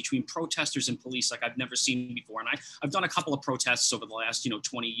exchanges between protesters and police like I've never seen before. And I've done a couple of protests over the last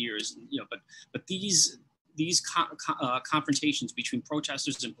 20 years, but these confrontations between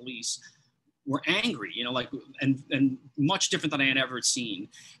protesters and police were angry, and much different than I had ever seen.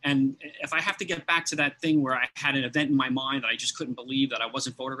 And if I have to get back to that thing where I had an event in my mind that I just couldn't believe that I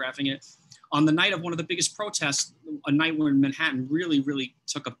wasn't photographing it, on the night of one of the biggest protests, a night where Manhattan really, really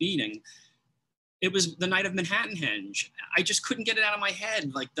took a beating, it was the night of Manhattanhenge. I just couldn't get it out of my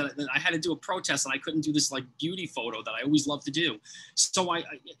head, that I had to do a protest and I couldn't do this beauty photo that I always love to do. So I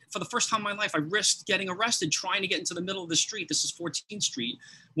for the first time in my life, I risked getting arrested trying to get into the middle of the street. This is 14th Street,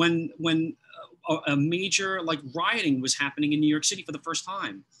 when a major rioting was happening in New York City for the first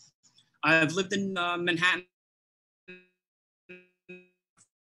time. I've lived in Manhattan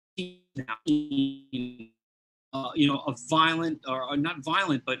a violent, or not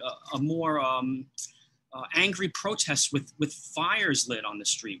violent, but a more angry protests with fires lit on the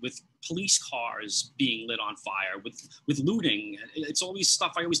street, with police cars being lit on fire, with looting. It's always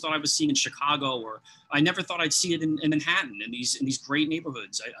stuff I always thought I was seeing in Chicago, or I never thought I'd see it in Manhattan, in these great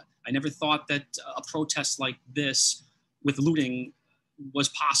neighborhoods. I never thought that a protest like this with looting was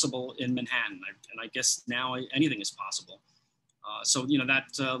possible in Manhattan. And I guess now anything is possible. So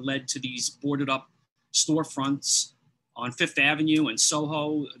that led to these boarded up storefronts on Fifth Avenue and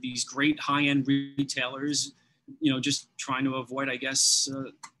Soho, these great high-end retailers, just trying to avoid, I guess,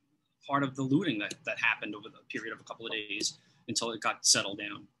 part of the looting that happened over the period of a couple of days until it got settled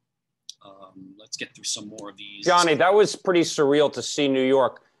down. Let's get through some more of these. Johnny, that was pretty surreal to see New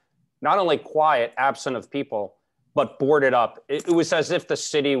York, not only quiet, absent of people, but boarded up. It was as if the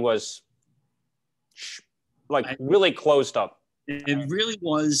city was really closed up. It really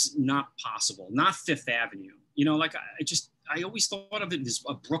was not possible, not Fifth Avenue. I always thought of it as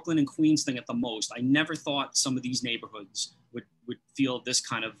a Brooklyn and Queens thing at the most. I never thought some of these neighborhoods would feel this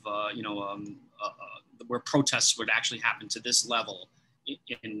kind of, where protests would actually happen to this level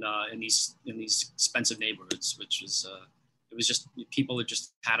in in these expensive neighborhoods, which is it was just, people had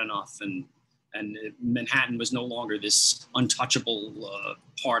just had enough, and Manhattan was no longer this untouchable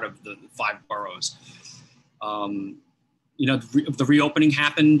part of the 5 boroughs. You know, the reopening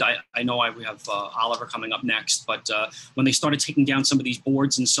happened. I know we have Oliver coming up next, but when they started taking down some of these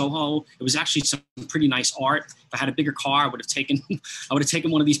boards in Soho, it was actually some pretty nice art. If I had a bigger car, I would have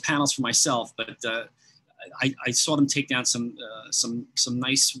taken one of these panels for myself. But I saw them take down some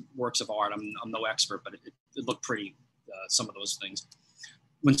nice works of art. I'm no expert, but it looked pretty. Some of those things.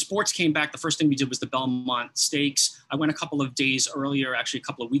 When sports came back, the first thing we did was the Belmont Stakes. I went a couple of days earlier, actually a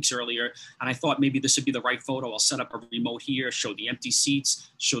couple of weeks earlier, and I thought maybe this would be the right photo. I'll set up a remote here, show the empty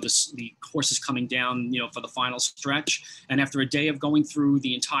seats, show the horses coming down, you know, for the final stretch. And after a day of going through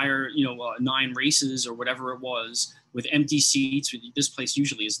the entire, you know, 9 races or whatever it was, with empty seats, this place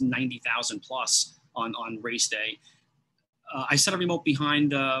usually is 90,000 plus on race day. I set a remote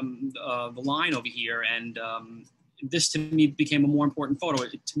behind the line over here, and this to me became a more important photo.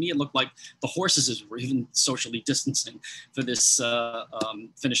 To me, it looked like the horses were even socially distancing for this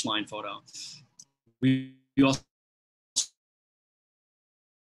finish line photo. We also,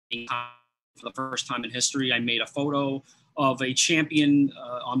 for the first time in history, I made a photo of a champion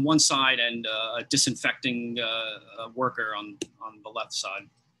on one side and a disinfecting worker on the left side.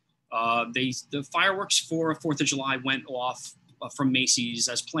 The fireworks for 4th of July went off from Macy's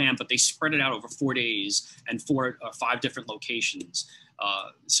as planned, but they spread it out over 4 days and 5 different locations.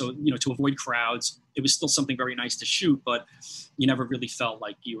 So, you know, to avoid crowds, it was still something very nice to shoot, but you never really felt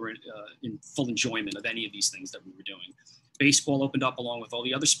like you were in full enjoyment of any of these things that we were doing. Baseball opened up along with all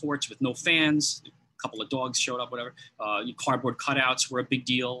the other sports with no fans. A couple of dogs showed up, whatever. Cardboard cutouts were a big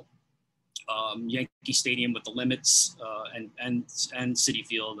deal. Yankee Stadium with the limits and Citi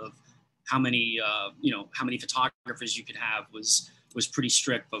Field of how many photographers you could have was pretty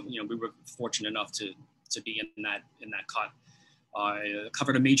strict, but you know, we were fortunate enough to be in that cut. I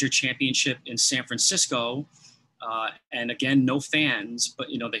covered a major championship in San Francisco, and again, no fans, but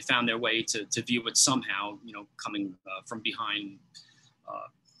you know, they found their way to view it somehow. You know, coming from behind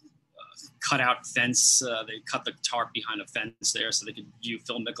cutout fence, they cut the tarp behind a fence there so they could view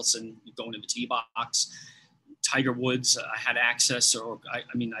Phil Mickelson going to the tee box. Tiger Woods, I had access, or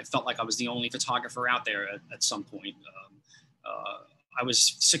I mean, I felt like I was the only photographer out there at some point. I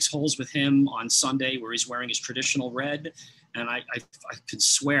was 6 holes with him on Sunday where he's wearing his traditional red, and I could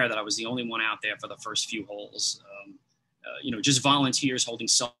swear that I was the only one out there for the first few holes. You know, just volunteers holding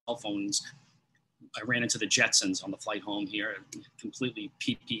cell phones. I ran into the Jetsons on the flight home here, completely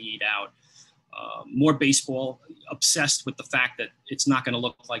PPE'd out. More baseball, obsessed with the fact that it's not going to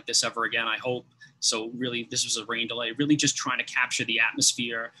look like this ever again, I hope. So really, this was a rain delay, really just trying to capture the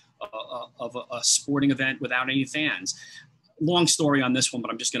atmosphere of a sporting event without any fans. Long story on this one,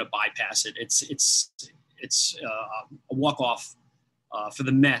 but I'm just going to bypass it. It's a walk-off for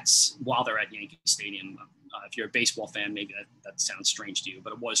the Mets while they're at Yankee Stadium. If you're a baseball fan, maybe that sounds strange to you,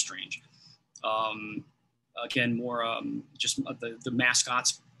 but it was strange. Again, more just the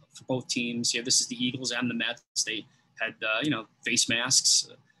mascots for both teams. Here, this is the Eagles and the Mets. They had, you know, face masks.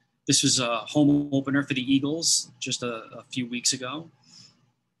 This was a home opener for the Eagles just a few weeks ago.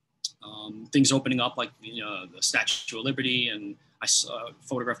 Things opening up, like, you know, the Statue of Liberty, and I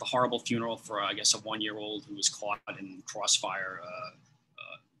photographed a horrible funeral for, I guess, a 1-year-old who was caught in crossfire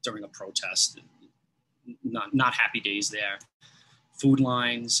during a protest. Not happy days there. Food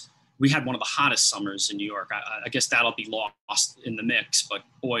lines. We had one of the hottest summers in New York. I guess that'll be lost in the mix, but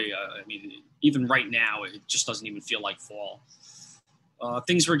boy, I mean, even right now, it just doesn't even feel like fall.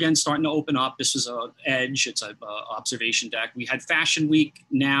 Things were again starting to open up. This was a Edge. It's an observation deck. We had Fashion Week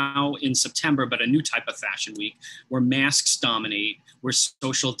now in September, but a new type of Fashion Week where masks dominate, where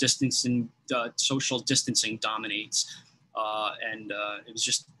social distancing dominates, and it was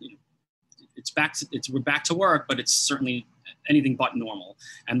just, you know, we're back to work, but it's certainly anything but normal.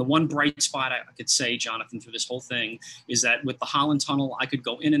 And the one bright spot I could say, Jonathan, through this whole thing is that with the Holland Tunnel, I could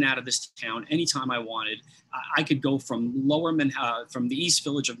go in and out of this town anytime I wanted. I could go from from the East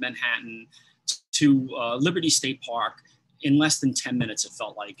Village of Manhattan to Liberty State Park in less than 10 minutes, it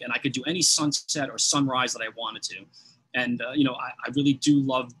felt like. And I could do any sunset or sunrise that I wanted to. And, you know, I really do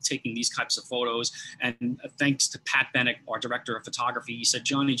love taking these types of photos. And thanks to Pat Bennett, our director of photography, he said,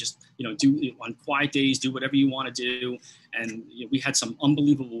 Johnny, just, you know, do on quiet days, do whatever you want to do. And you know, we had some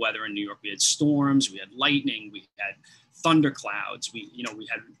unbelievable weather in New York. We had storms, we had lightning, we had thunderclouds. We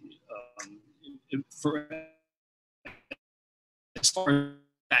had for as far as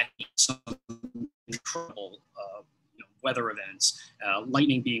that, some incredible weather events,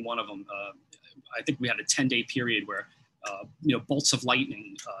 lightning being one of them. I think we had a 10-day period where bolts of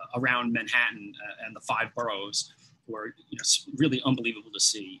lightning around Manhattan and the 5 boroughs were really unbelievable to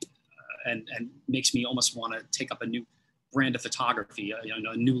see, and makes me almost want to take up a new brand of photography,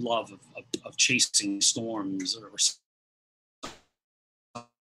 a new love of chasing storms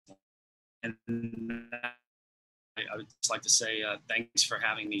and I would just like to say thanks for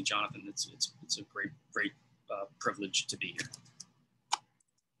having me, Jonathan. It's a great privilege to be here.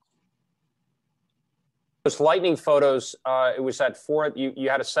 Those lightning photos, it was at 4, you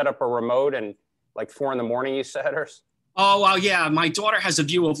had to set up a remote and like 4 in the morning, you said, or? Oh, well, yeah. My daughter has a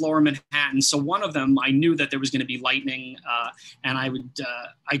view of Lower Manhattan. So one of them, I knew that there was going to be lightning, and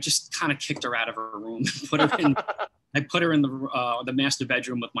I just kind of kicked her out of her room, I put her in the master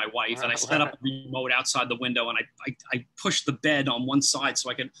bedroom with my wife, and I set up a remote outside the window, and I pushed the bed on one side so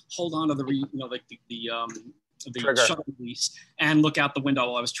I could hold on to the shutter release and look out the window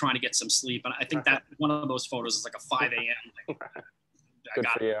while I was trying to get some sleep. And I think that one of those photos is like a 5 a.m. Good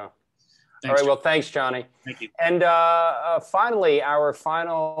for you. Thanks, all right, well, thanks, Johnny. Thank you. And finally, our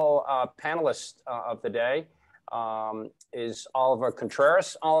final panelist of the day is Oliver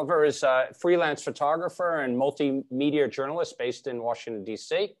Contreras. Oliver is a freelance photographer and multimedia journalist based in Washington,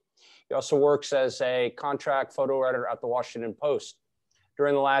 D.C. He also works as a contract photo editor at the Washington Post.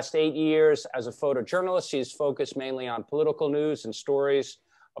 During the last 8 years as a photojournalist, he's focused mainly on political news and stories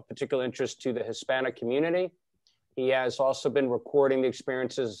of particular interest to the Hispanic community. He has also been recording the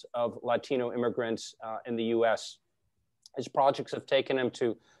experiences of Latino immigrants in the U.S. His projects have taken him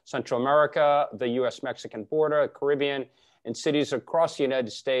to Central America, the U.S.-Mexican border, Caribbean, and cities across the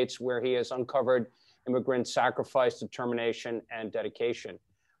United States where he has uncovered immigrant sacrifice, determination, and dedication.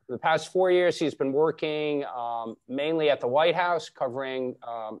 For the past 4 years, he's been working mainly at the White House, covering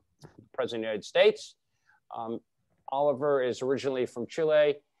the President of the United States. Oliver is originally from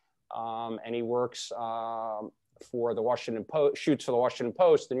Chile, and he works for the Washington Post, shoots for the Washington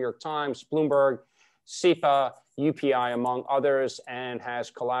Post, the New York Times, Bloomberg, Sipa, UPI, among others, and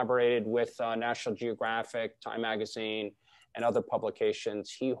has collaborated with National Geographic, Time Magazine, and other publications.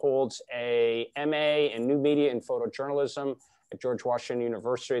 He holds a MA in New Media and Photojournalism at George Washington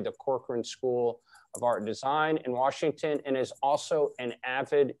University, the Corcoran School of Art and Design in Washington, and is also an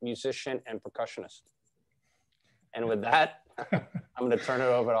avid musician and percussionist. And with that, I'm going to turn it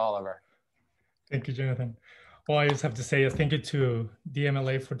over to Oliver. Thank you, Jonathan. Well, I just have to say thank you to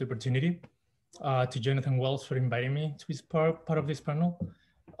DMLA for the opportunity, to Jonathan Wells for inviting me to be part of this panel.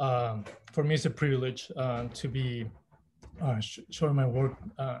 For me, it's a privilege to be showing my work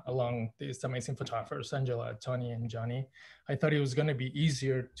along these amazing photographers, Angela, Tony, and Johnny. I thought it was going to be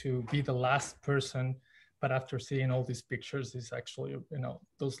easier to be the last person, but after seeing all these pictures, it's actually,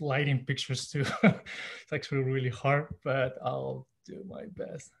 those lighting pictures too, it's actually really hard, but I'll do my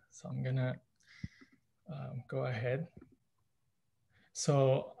best. So I'm gonna go ahead.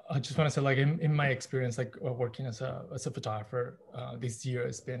 So I just want to say, like, in my experience, like working as a photographer, this year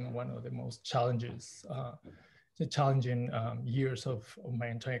has been one of the most challenging years of my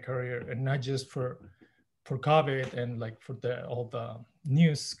entire career, and not just for COVID and like for all the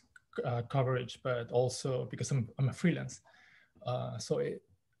news coverage, but also because I'm a freelance. So it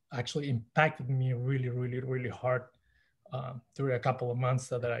actually impacted me really, really, really hard during a couple of months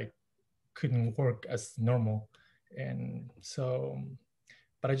that I couldn't work as normal. And so,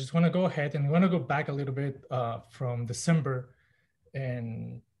 but I just want to go ahead and I want to go back a little bit from December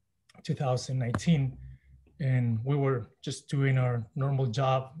in 2019. And we were just doing our normal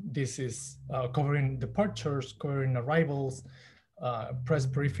job. This is covering departures, covering arrivals, press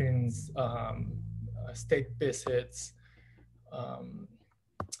briefings, state visits,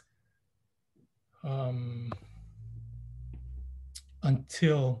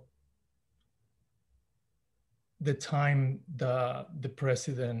 until the time the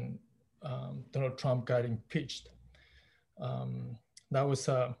president, Donald Trump, got impeached. That was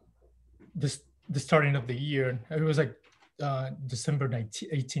the starting of the year. It was like December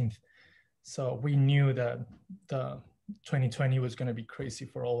 18th. So we knew that the 2020 was going to be crazy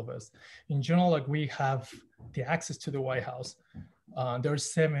for all of us. In general, like, we have the access to the White House. There are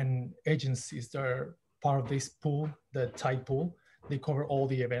 7 agencies that are part of this pool, the tide pool. They cover all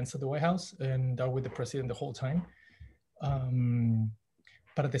the events at the White House and are with the president the whole time.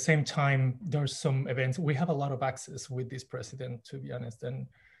 But at the same time, there are some events. We have a lot of access with this president, to be honest. And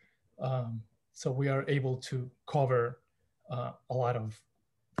so we are able to cover a lot of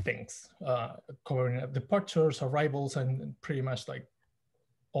things, covering departures, arrivals, and pretty much like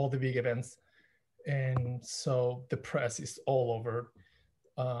all the big events. And so the press is all over.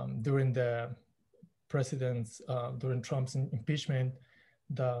 During the during Trump's impeachment,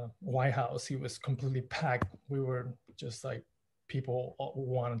 the White House, it was completely packed. We were just like people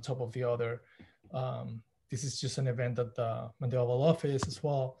one on top of the other. This is just an event at the Oval Office as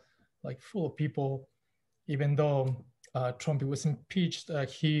well, like full of people. Even though Trump was impeached,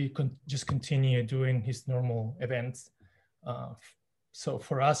 he just continued doing his normal events. So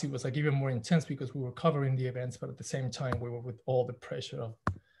for us, it was like even more intense because we were covering the events, but at the same time, we were with all the pressure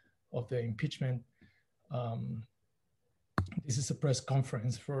of the impeachment. This is a press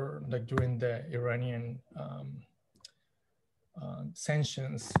conference for like during the Iranian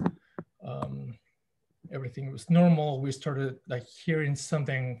sanctions. Everything was normal. We started like hearing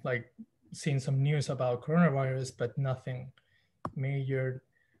something, like seeing some news about coronavirus, but nothing major.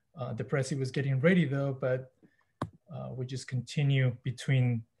 The press was getting ready though, but we just continue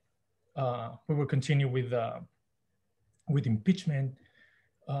between, we will continue with impeachment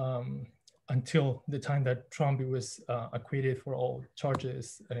until the time that Trump was acquitted for all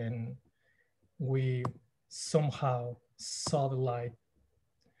charges, and we somehow saw the light,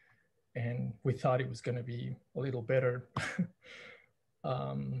 and we thought it was going to be a little better,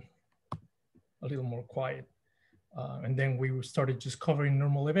 a little more quiet. And then we started just covering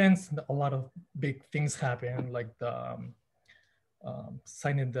normal events. A lot of big things happened, like the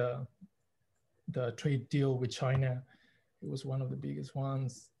signing the trade deal with China. It was one of the biggest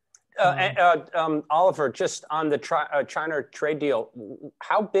ones. Oliver, just on the China trade deal,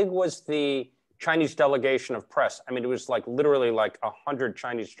 how big was the Chinese delegation of press? I mean, it was like literally like 100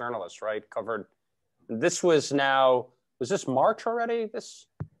 Chinese journalists, right? Covered. This was now, was this March already? This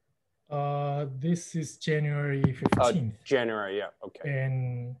is January 15th. January, yeah, okay.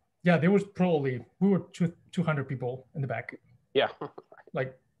 And yeah, there was probably, we were 200 people in the back. Yeah.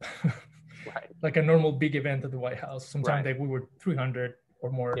 Like, right. Like a normal big event at the White House. Sometimes right. we were 300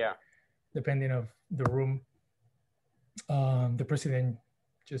 or more, yeah. depending on the room. The president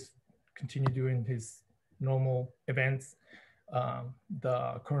just continued doing his normal events.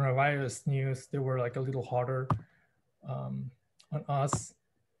 The coronavirus news, they were like a little harder on us,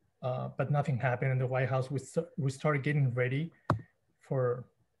 but nothing happened in the White House. We started getting ready for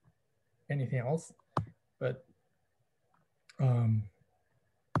anything else, but the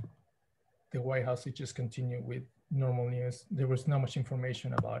White House, it just continued with normal news. There was not much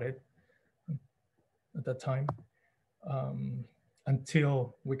information about it at that time,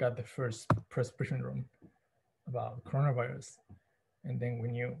 until we got the first press briefing room about coronavirus. And then we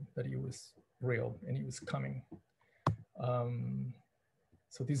knew that it was real and it was coming.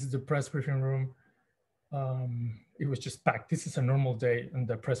 So this is the press briefing room. It was just packed. This is a normal day in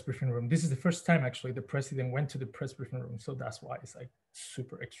the press briefing room. This is the first time actually the president went to the press briefing room. So that's why it's like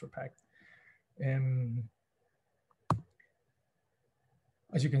super extra packed.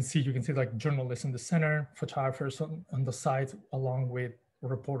 As you can see like journalists in the center, photographers on the sides, along with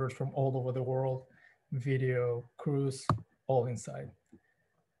reporters from all over the world, video crews, all inside.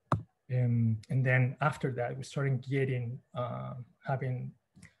 And then after that, we started getting, having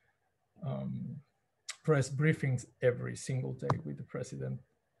press briefings every single day with the president.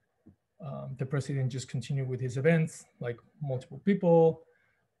 The president just continued with his events, like multiple people.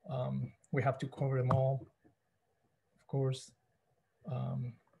 We have to cover them all, of course.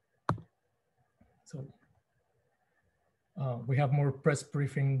 We have more press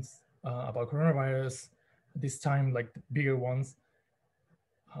briefings about coronavirus. This time, like the bigger ones.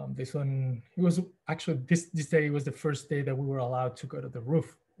 This one, it was actually, this day was the first day that we were allowed to go to the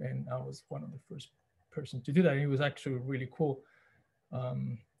roof. And I was one of the first person to do that. And it was actually really cool.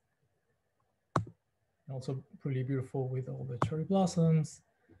 Also pretty beautiful with all the cherry blossoms.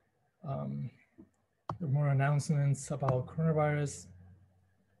 There were more announcements about coronavirus.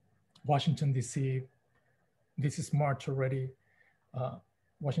 Washington, D.C., this is March already.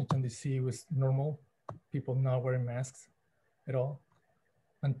 Washington, D.C. was normal. People not wearing masks at all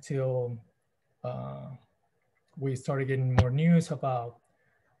until we started getting more news about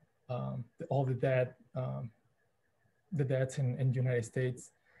all the deaths in the United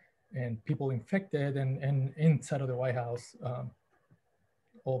States and people infected and inside of the White House,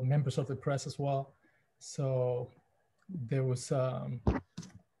 all members of the press as well. So there was, the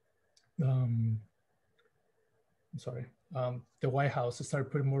White House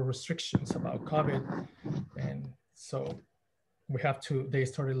started putting more restrictions about COVID. And so they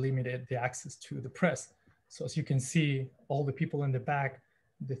started limiting the access to the press. So as you can see, all the people in the back,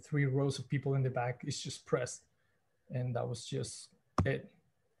 the 3 rows of people in the back is just press. And that was just it.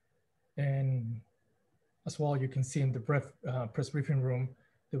 And as well, you can see in the press briefing room,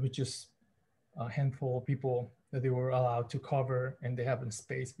 there was just a handful of people that they were allowed to cover, and they have a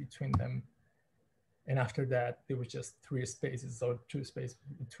space between them. And after that, there was just 3 spaces or 2 spaces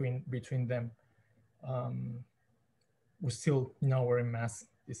between them. we're still now wearing masks.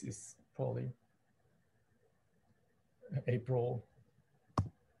 This is probably April.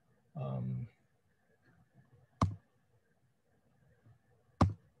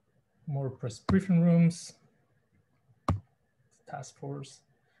 More press briefing rooms, task force,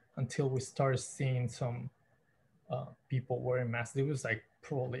 until we started seeing some people wearing masks. It was like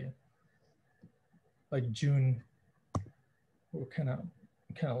probably like June. We were kind of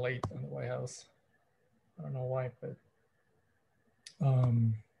late on the White House. I don't know why, but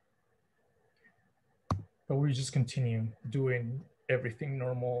we just continue doing everything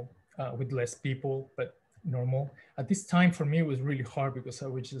normal with less people, but normal. At this time for me it was really hard because I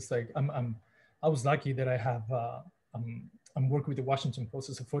was just like I was lucky that I have I'm working with the Washington Post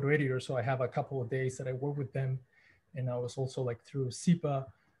as a photo editor, so I have a couple of days that I work with them, and I was also like through Sipa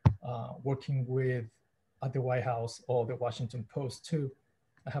working with at the White House or the Washington Post too.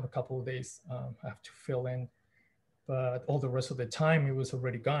 I have a couple of days I have to fill in, but all the rest of the time it was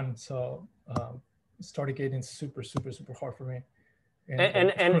already gone. So it started getting super hard for me.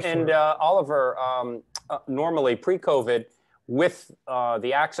 And Oliver, normally pre-COVID, with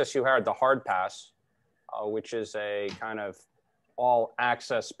the access you had, the hard pass, which is a kind of all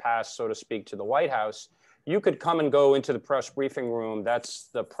access pass, so to speak, to the White House, you could come and go into the press briefing room. That's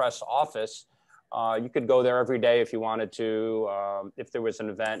the press office. You could go there every day if you wanted to. If there was an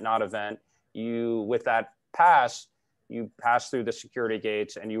event, not event, you, with that pass, you passed through the security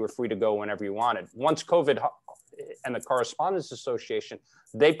gates and you were free to go whenever you wanted. Once COVID and the Correspondents Association,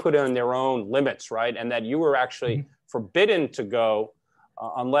 they put in their own limits, right? And that you were actually forbidden to go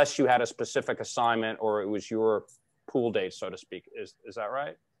unless you had a specific assignment or it was your pool date, so to speak. Is that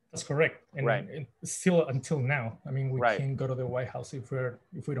right? That's correct. And right. Still until now, I mean, we right. can't go to the White House if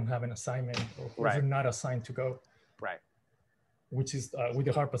we don't have an assignment or if right. we're not assigned to go. Right. Which is with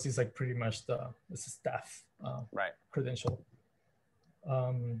the hard pass is like pretty much the staff right. credential.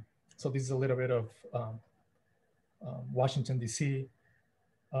 So this is a little bit of Washington D.C.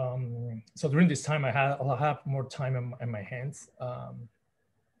 So during this time, I'll have more time in my hands. I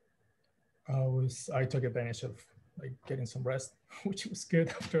took advantage of like getting some rest, which was good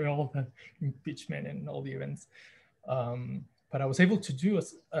after all the impeachment and all the events. But I was able to do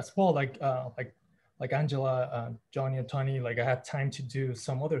as well, like Angela, Johnny, and Tony. Like I had time to do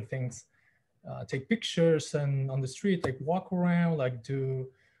some other things, take pictures and on the street, like walk around, like do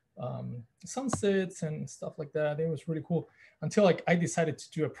sunsets and stuff like that. It was really cool until like I decided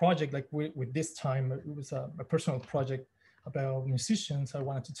to do a project like with this time. It was a personal project about musicians. I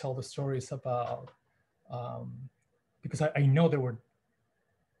wanted to tell the stories about because I know there were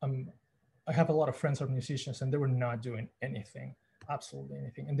I have a lot of friends who are musicians and they were not doing anything, absolutely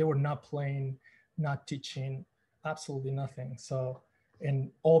anything, and they were not playing, not teaching, absolutely nothing. So and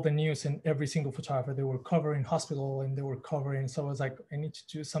all the news and every single photographer, they were covering hospital and they were covering. So I was like, I need to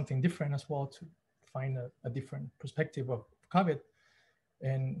do something different as well to find a different perspective of COVID.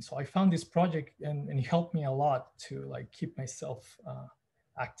 And so I found this project and it helped me a lot to like keep myself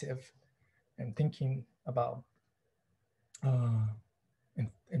active and thinking about,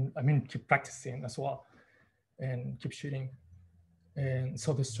 and I mean, keep practicing as well and keep shooting. And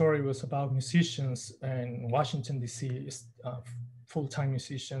so the story was about musicians in Washington, D.C., full-time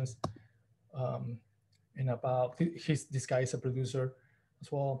musicians, and about this guy is a producer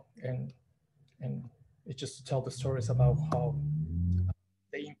as well, and it's just to tell the stories about how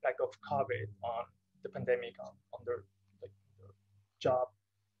the impact of COVID on the pandemic on their like their job,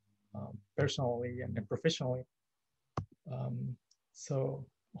 personally and professionally. So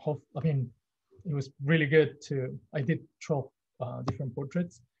I mean, it was really good I did 12 different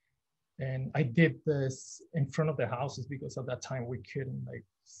portraits. And I did this in front of the houses because at that time we couldn't like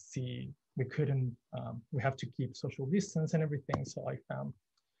see, we have to keep social distance and everything. So I found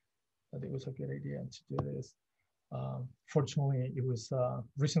that it was a good idea to do this. Fortunately, it was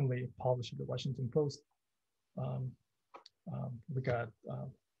recently published in the Washington Post. We got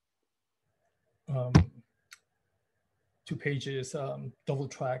 2 pages, double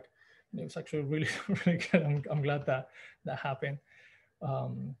track. And it was actually really, really good. I'm glad that happened.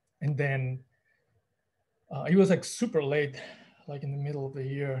 And then it was like super late, like in the middle of the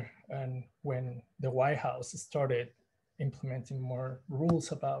year. And when the White House started implementing more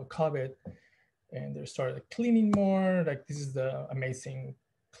rules about COVID and they started cleaning more, like this is the amazing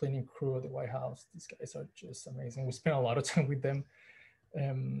cleaning crew at the White House. These guys are just amazing. We spent a lot of time with them.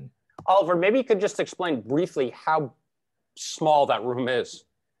 Oliver, maybe you could just explain briefly how small that room is.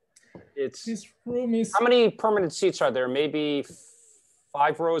 This room is... How many permanent seats are there? Maybe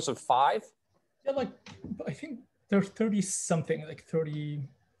 5 rows of 5? Yeah, like I think there's 30 something, like 30.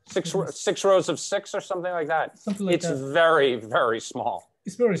 six rows of six or something like that. Something like it's that. very, very small.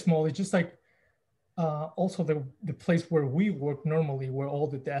 It's very small. It's just like also the place where we work normally, where all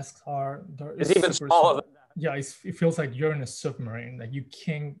the desks are. It's even smaller than that. Yeah, it feels like you're in a submarine. Like you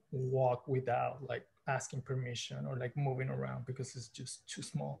can't walk without like asking permission or like moving around because it's just too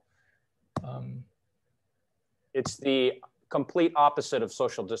small. It's the complete opposite of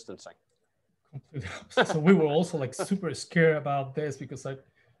social distancing. Complete opposite. So we were also like super scared about this because like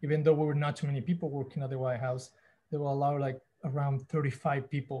even though we were not too many people working at the White House, they will allow like around 35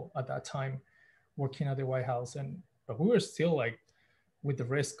 people at that time working at the White House, but we were still like with the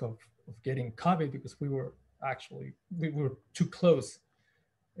risk of getting COVID because we were too close.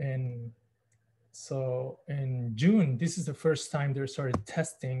 And so in June, this is the first time they started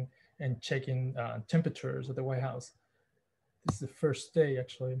testing and checking temperatures at the White House. This is the first day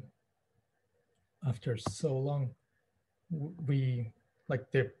actually after so long. We like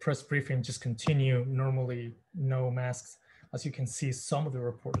the press briefing just continue normally, no masks. As you can see, some of the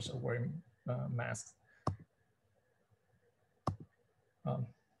reporters are wearing masks.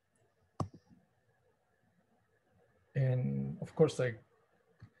 And of course, like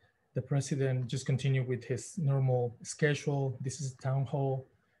the president just continued with his normal schedule. This is a town hall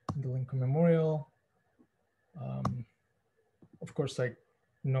in the Lincoln Memorial. Of course, like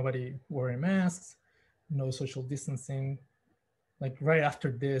nobody wearing masks, no social distancing. Like right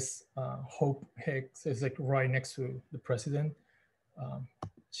after this, Hope Hicks is like right next to the president.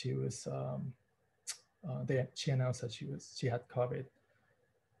 She was, she announced that she had COVID.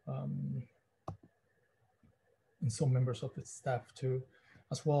 And some members of the staff too.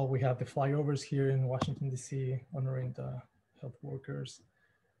 As well, we have the flyovers here in Washington, D.C., honoring the health workers.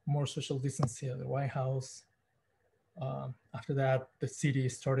 More social distancing at the White House. After that, the city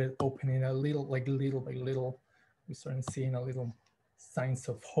started opening little by little. We started seeing a little signs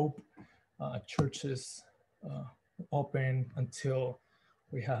of hope. Churches open until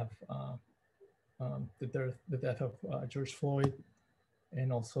we have the death of George Floyd,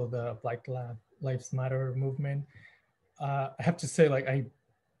 and also the Black Lives Matter movement. I have to say, like at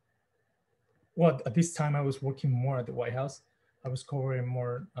this time I was working more at the White House. I was covering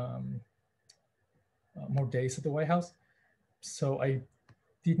more days at the White House, so I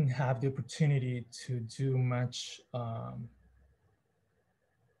didn't have the opportunity to do much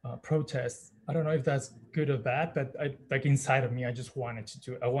protests. I don't know if that's good or bad, but like inside of me, I just wanted to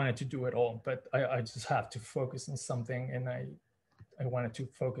do it. I wanted to do it all, but I just have to focus on something, and I wanted to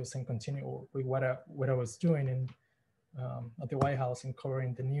focus and continue with what I was doing in at the White House and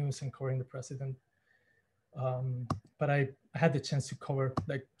covering the news and covering the president. But I had the chance to cover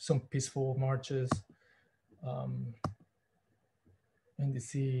like some peaceful marches in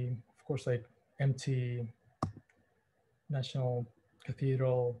DC, of course, like empty National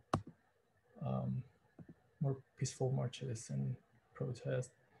Cathedral, more peaceful marches and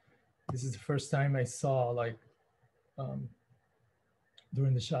protests. This is the first time I saw like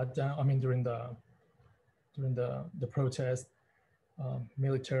during the shutdown, I mean during the protest,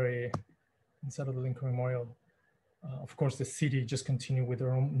 military inside of the Lincoln Memorial. Of course, the city just continued with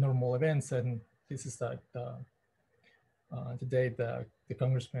their own normal events, and this is like the day the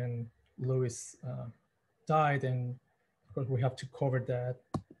Congressman Lewis died, and of course we have to cover that,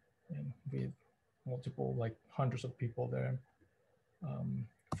 and with multiple like hundreds of people there.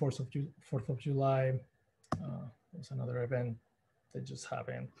 4th of July was another event that just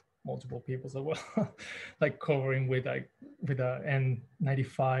happened. Multiple people as well, like covering with a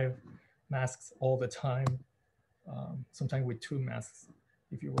N95 masks all the time. Sometimes with 2 masks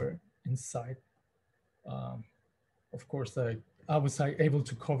if you were inside. Of course, I was able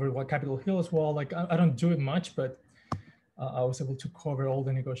to cover Capitol Hill as well. Like I don't do it much, but I was able to cover all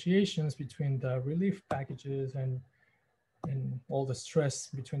the negotiations between the relief packages and all the stress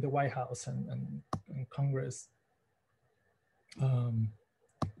between the White House and Congress.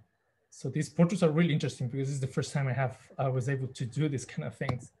 So these portraits are really interesting because this is the first time I was able to do this kind of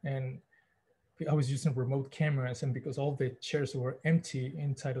things, and I was using remote cameras, and because all the chairs were empty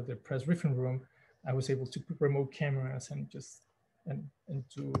inside of the press briefing room, I was able to put remote cameras and just and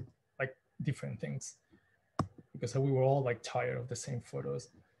do like different things because we were all like tired of the same photos.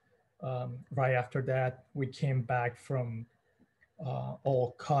 Right after that, we came back from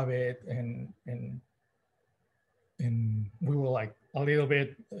all COVID and we were like a little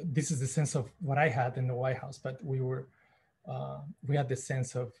bit, this is the sense of what I had in the White House, but we had the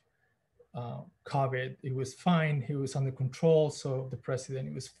sense of COVID. It was fine, he was under control. So the president,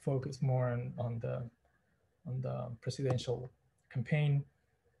 he was focused more on the presidential campaign.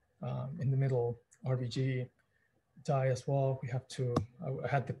 In the middle, RBG, died as well. We have to. I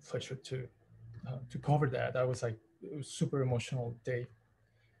had the pleasure to cover that. I was like, it was super emotional day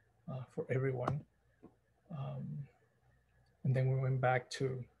for everyone. And then we went back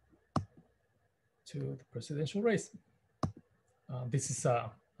to the presidential race. This is I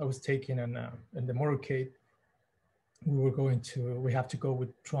was taken in the motorcade. We have to go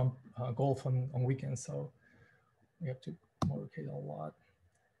with Trump golf on weekends, so we have to motorcade a lot.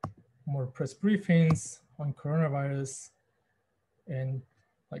 More press briefings on coronavirus, and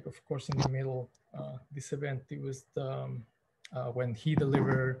like, of course, in the middle, this event, it was when he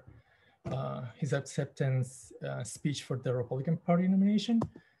delivered his acceptance speech for the Republican Party nomination,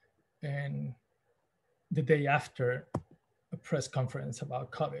 and the day after, a press conference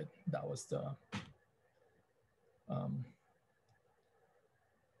about COVID. That was the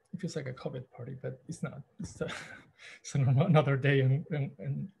it feels like a COVID party, but it's not. It's another day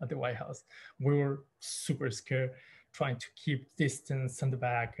at the White House. We were super scared, trying to keep distance in the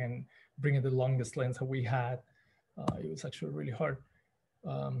back and bring in the longest lens that we had. It was actually really hard.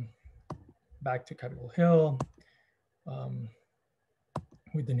 Back to Capitol Hill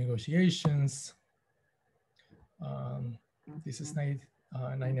with the negotiations. This is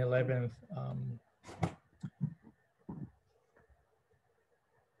 9/11.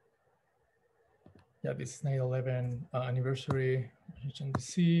 Yeah, this is 9/11 anniversary, Washington,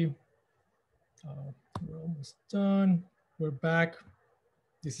 D.C. We're almost done. We're back.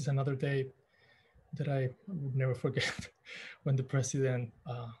 This is another day that I would never forget when the president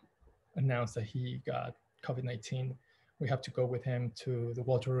announced that he got COVID-19. We have to go with him to the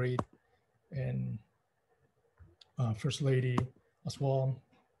Walter Reed and First Lady as well.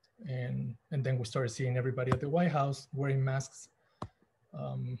 And then we started seeing everybody at the White House wearing masks.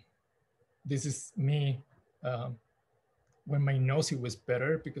 This is me when my nose, it was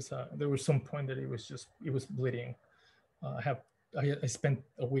better because there was some point that it was bleeding. I spent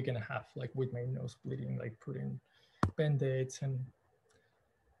a week and a half like with my nose bleeding, like putting Band-Aids, and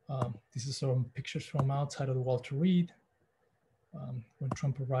this is some pictures from outside of the Walter Reed when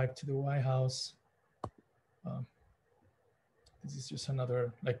Trump arrived to the White House. This is just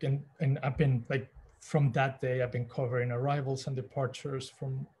another, like, and I've been like, from that day, I've been covering arrivals and departures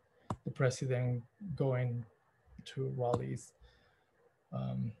from the president going to rallies.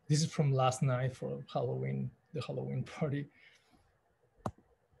 This is from last night for Halloween, the Halloween party.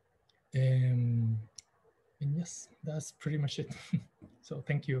 And yes, that's pretty much it. So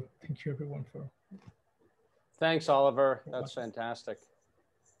thank you everyone for. Thanks, Oliver. That's fantastic.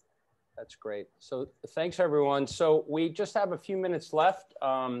 That's great. So thanks, everyone. So we just have a few minutes left.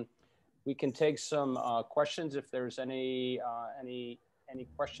 We can take some questions if there's any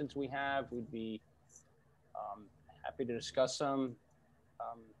questions we have. We'd be happy to discuss them.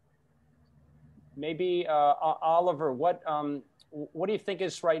 Maybe Oliver, what do you think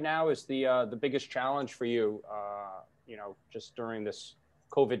is right now is the biggest challenge for you? You know, just during this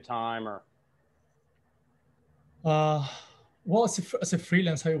COVID time, or. Well, as a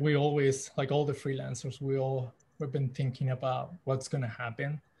freelancer, we always, like all the freelancers, we've been thinking about what's going to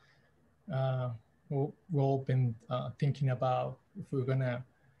happen. We've all been thinking about if we're going to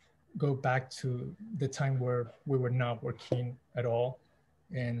go back to the time where we were not working at all.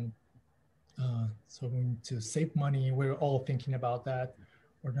 And so we need to save money. We're all thinking about that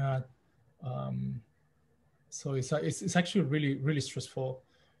or not. So it's actually really, really stressful.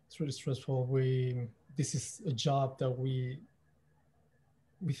 It's really stressful. This is a job that we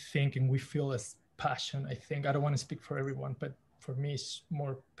think and we feel as passion. I think, I don't want to speak for everyone, but for me, it's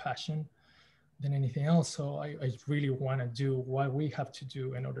more passion than anything else. So I really want to do what we have to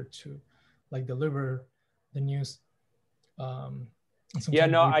do in order to like deliver the news. Yeah,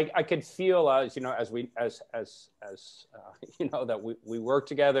 no, I could feel as you know, as you know, that we work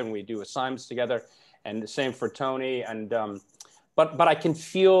together and we do assignments together, and the same for Tony. And but I can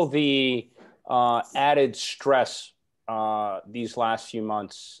feel the added stress these last few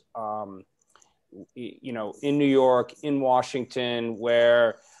months. You know, in New York, in Washington,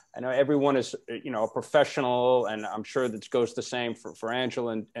 where I know everyone is, you know, a professional, and I'm sure that goes the same for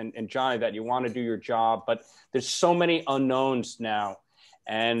Angela and Johnny, that you want to do your job, but there's so many unknowns now.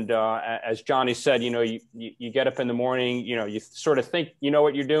 And as Johnny said, you know, you get up in the morning, you know, you sort of think you know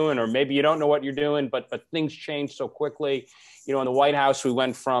what you're doing, or maybe you don't know what you're doing, but things change so quickly. You know, in the White House, we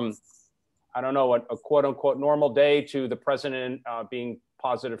went from, I don't know, a quote unquote normal day to the president being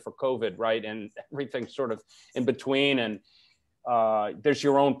positive for COVID, right? And everything sort of in between. And there's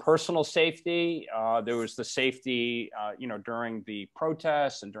your own personal safety. There was the safety, you know, during the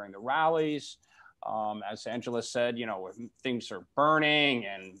protests and during the rallies. As Angela said, you know, things are burning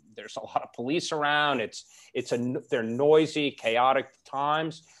and there's a lot of police around. They're noisy, chaotic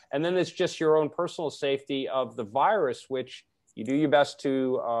times. And then there's just your own personal safety of the virus, which you do your best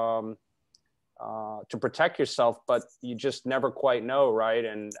to protect yourself, but you just never quite know, right?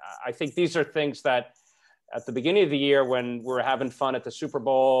 And I think these are things that at the beginning of the year when we're having fun at the Super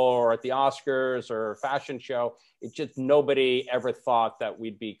Bowl or at the Oscars or fashion show, it just nobody ever thought that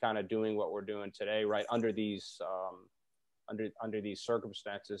we'd be kind of doing what we're doing today, right? Under these under these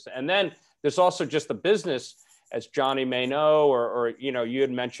circumstances. And then there's also just the business, as Johnny may know, or you know, you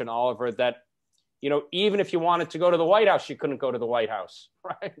had mentioned, Oliver, that, you know, even if you wanted to go to the White House, you couldn't go to the White House,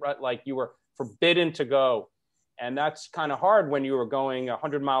 right? Like you were forbidden to go. And that's kind of hard when you were going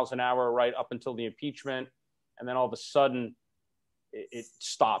 100 miles an hour right up until the impeachment. And then all of a sudden it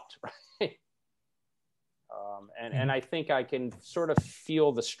stopped, right? And I think I can sort of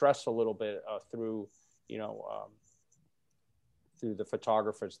feel the stress a little bit through, you know, through the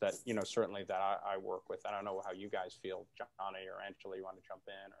photographers that, you know, certainly that I work with. I don't know how you guys feel, Johnny or Angela, you want to jump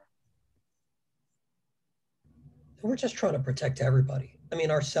in? Or... We're just trying to protect everybody. I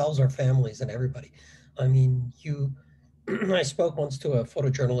mean, ourselves, our families, and everybody. I mean, I spoke once to a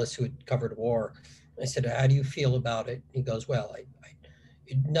photojournalist who had covered war. I said, how do you feel about it? He goes, well,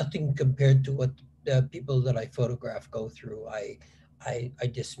 nothing compared to what the people that I photograph go through. I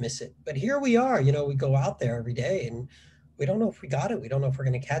dismiss it. But here we are, you know, we go out there every day and we don't know if we got it. We don't know if we're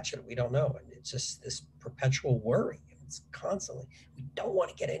going to catch it. We don't know. And it's just this perpetual worry. It's constantly, we don't want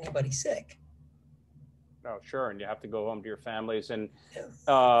to get anybody sick. No, sure. And you have to go home to your families. And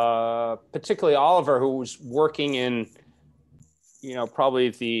particularly Oliver, who was working in, you know, probably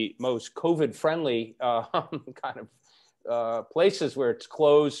the most COVID-friendly kind of places where it's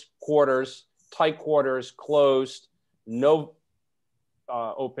closed quarters, tight quarters, closed, no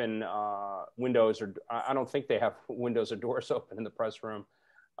open windows, or I don't think they have windows or doors open in the press room.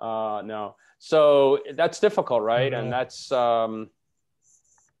 No. So that's difficult, right? And that's that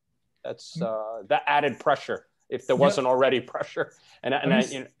added pressure, if there wasn't already pressure. And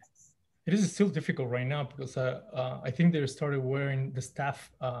you know, it is still difficult right now because I think they started wearing the staff,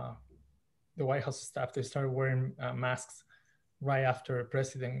 the White House staff, they started wearing masks right after the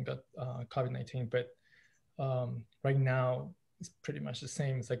president got COVID-19. But right now it's pretty much the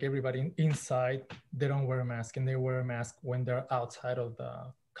same. It's like everybody inside, they don't wear a mask, and they wear a mask when they're outside of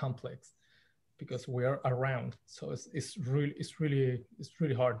the complex because we are around. So it's really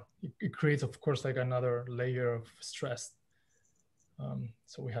hard. It creates, of course, like another layer of stress.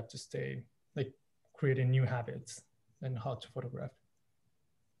 So we have to stay, like, creating new habits and how to photograph.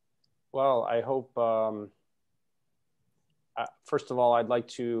 Well, I hope, first of all, I'd like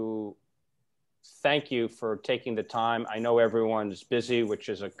to thank you for taking the time. I know everyone's busy, which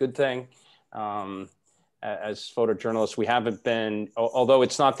is a good thing. As photojournalists, we haven't been, although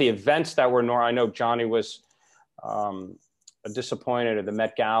it's not the events that were I know Johnny was disappointed at the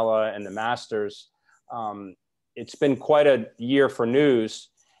Met Gala and the Masters. It's been quite a year for news,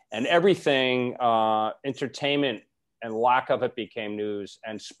 and everything, entertainment and lack of it became news,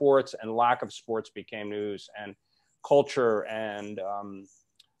 and sports and lack of sports became news, and culture and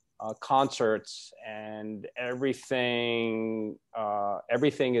concerts and everything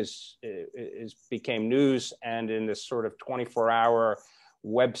became news. And in this sort of 24-hour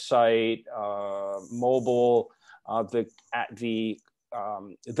website, mobile,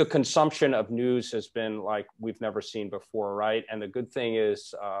 the consumption of news has been like we've never seen before, right? And the good thing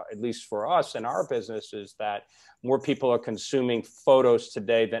is, at least for us in our business, is that more people are consuming photos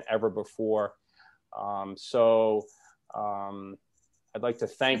today than ever before. I'd like to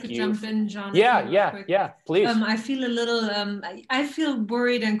thank you. Jump in, John. Yeah, please. I feel a little, I feel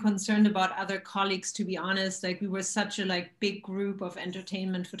worried and concerned about other colleagues, to be honest. Like, we were such a big group of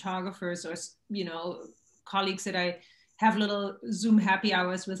entertainment photographers, or, you know, colleagues that I have little Zoom happy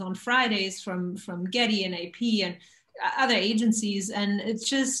hours with on Fridays from Getty and AP and other agencies. And it's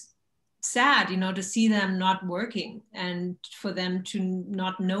just sad, you know, to see them not working and for them to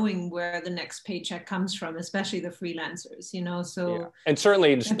not knowing where the next paycheck comes from, especially the freelancers, you know. So yeah. And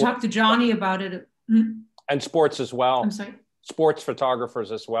certainly I talked to Johnny about it. And sports as well. I'm sorry. Sports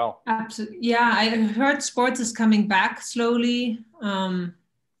photographers as well. Absolutely. Yeah, I heard sports is coming back slowly. I'm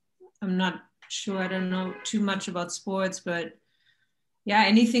not sure. I don't know too much about sports, but yeah,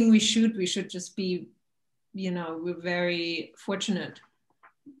 anything we shoot, we should just be, you know, we're very fortunate.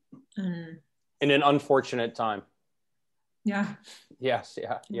 In an unfortunate time. Yeah. Yes,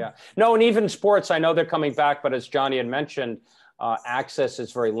 yeah. No, and even sports, I know they're coming back, but as Johnny had mentioned, access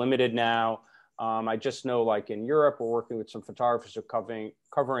is very limited now. I just know, like in Europe, we're working with some photographers who are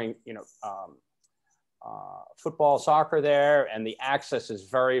covering, you know, football, soccer there, and the access is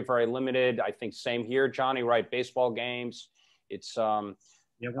very, very limited. I think same here, Johnny, right? Baseball games. It's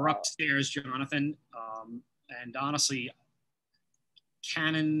yeah, we're upstairs, Jonathan, and honestly,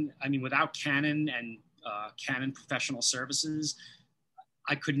 Canon. I mean, without Canon and Canon Professional Services,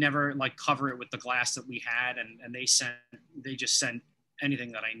 I could never like cover it with the glass that we had, and they just sent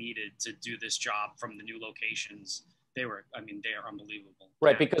anything that I needed to do this job from the new locations. They are unbelievable.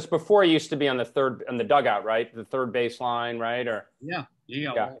 Right, because before it used to be on the dugout, right? The third baseline, right? Or yeah,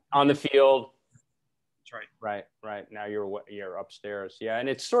 on the field. That's right. Right. Now you're upstairs. Yeah, and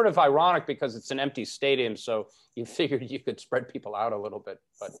it's sort of ironic because it's an empty stadium, so you figured you could spread people out a little bit,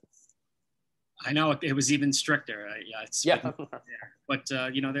 but I know it was even stricter. But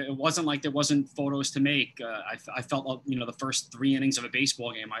it wasn't like there wasn't photos to make. I felt the first 3 innings of a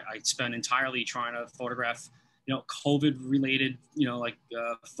baseball game, I spent entirely trying to photograph COVID related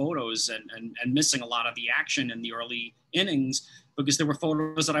photos and missing a lot of the action in the early innings because there were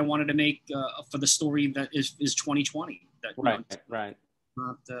photos that I wanted to make for the story that is 2020. That right.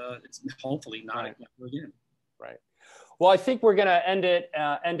 Not it's hopefully not again. Right. Well, I think we're going to end it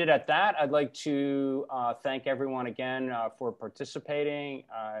at that. I'd like to thank everyone again for participating.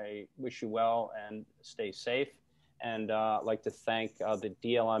 I wish you well and stay safe. And I'd like to thank the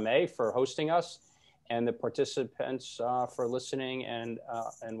DLMA for hosting us and the participants for listening and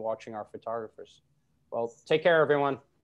watching our photographers. Well, take care, everyone.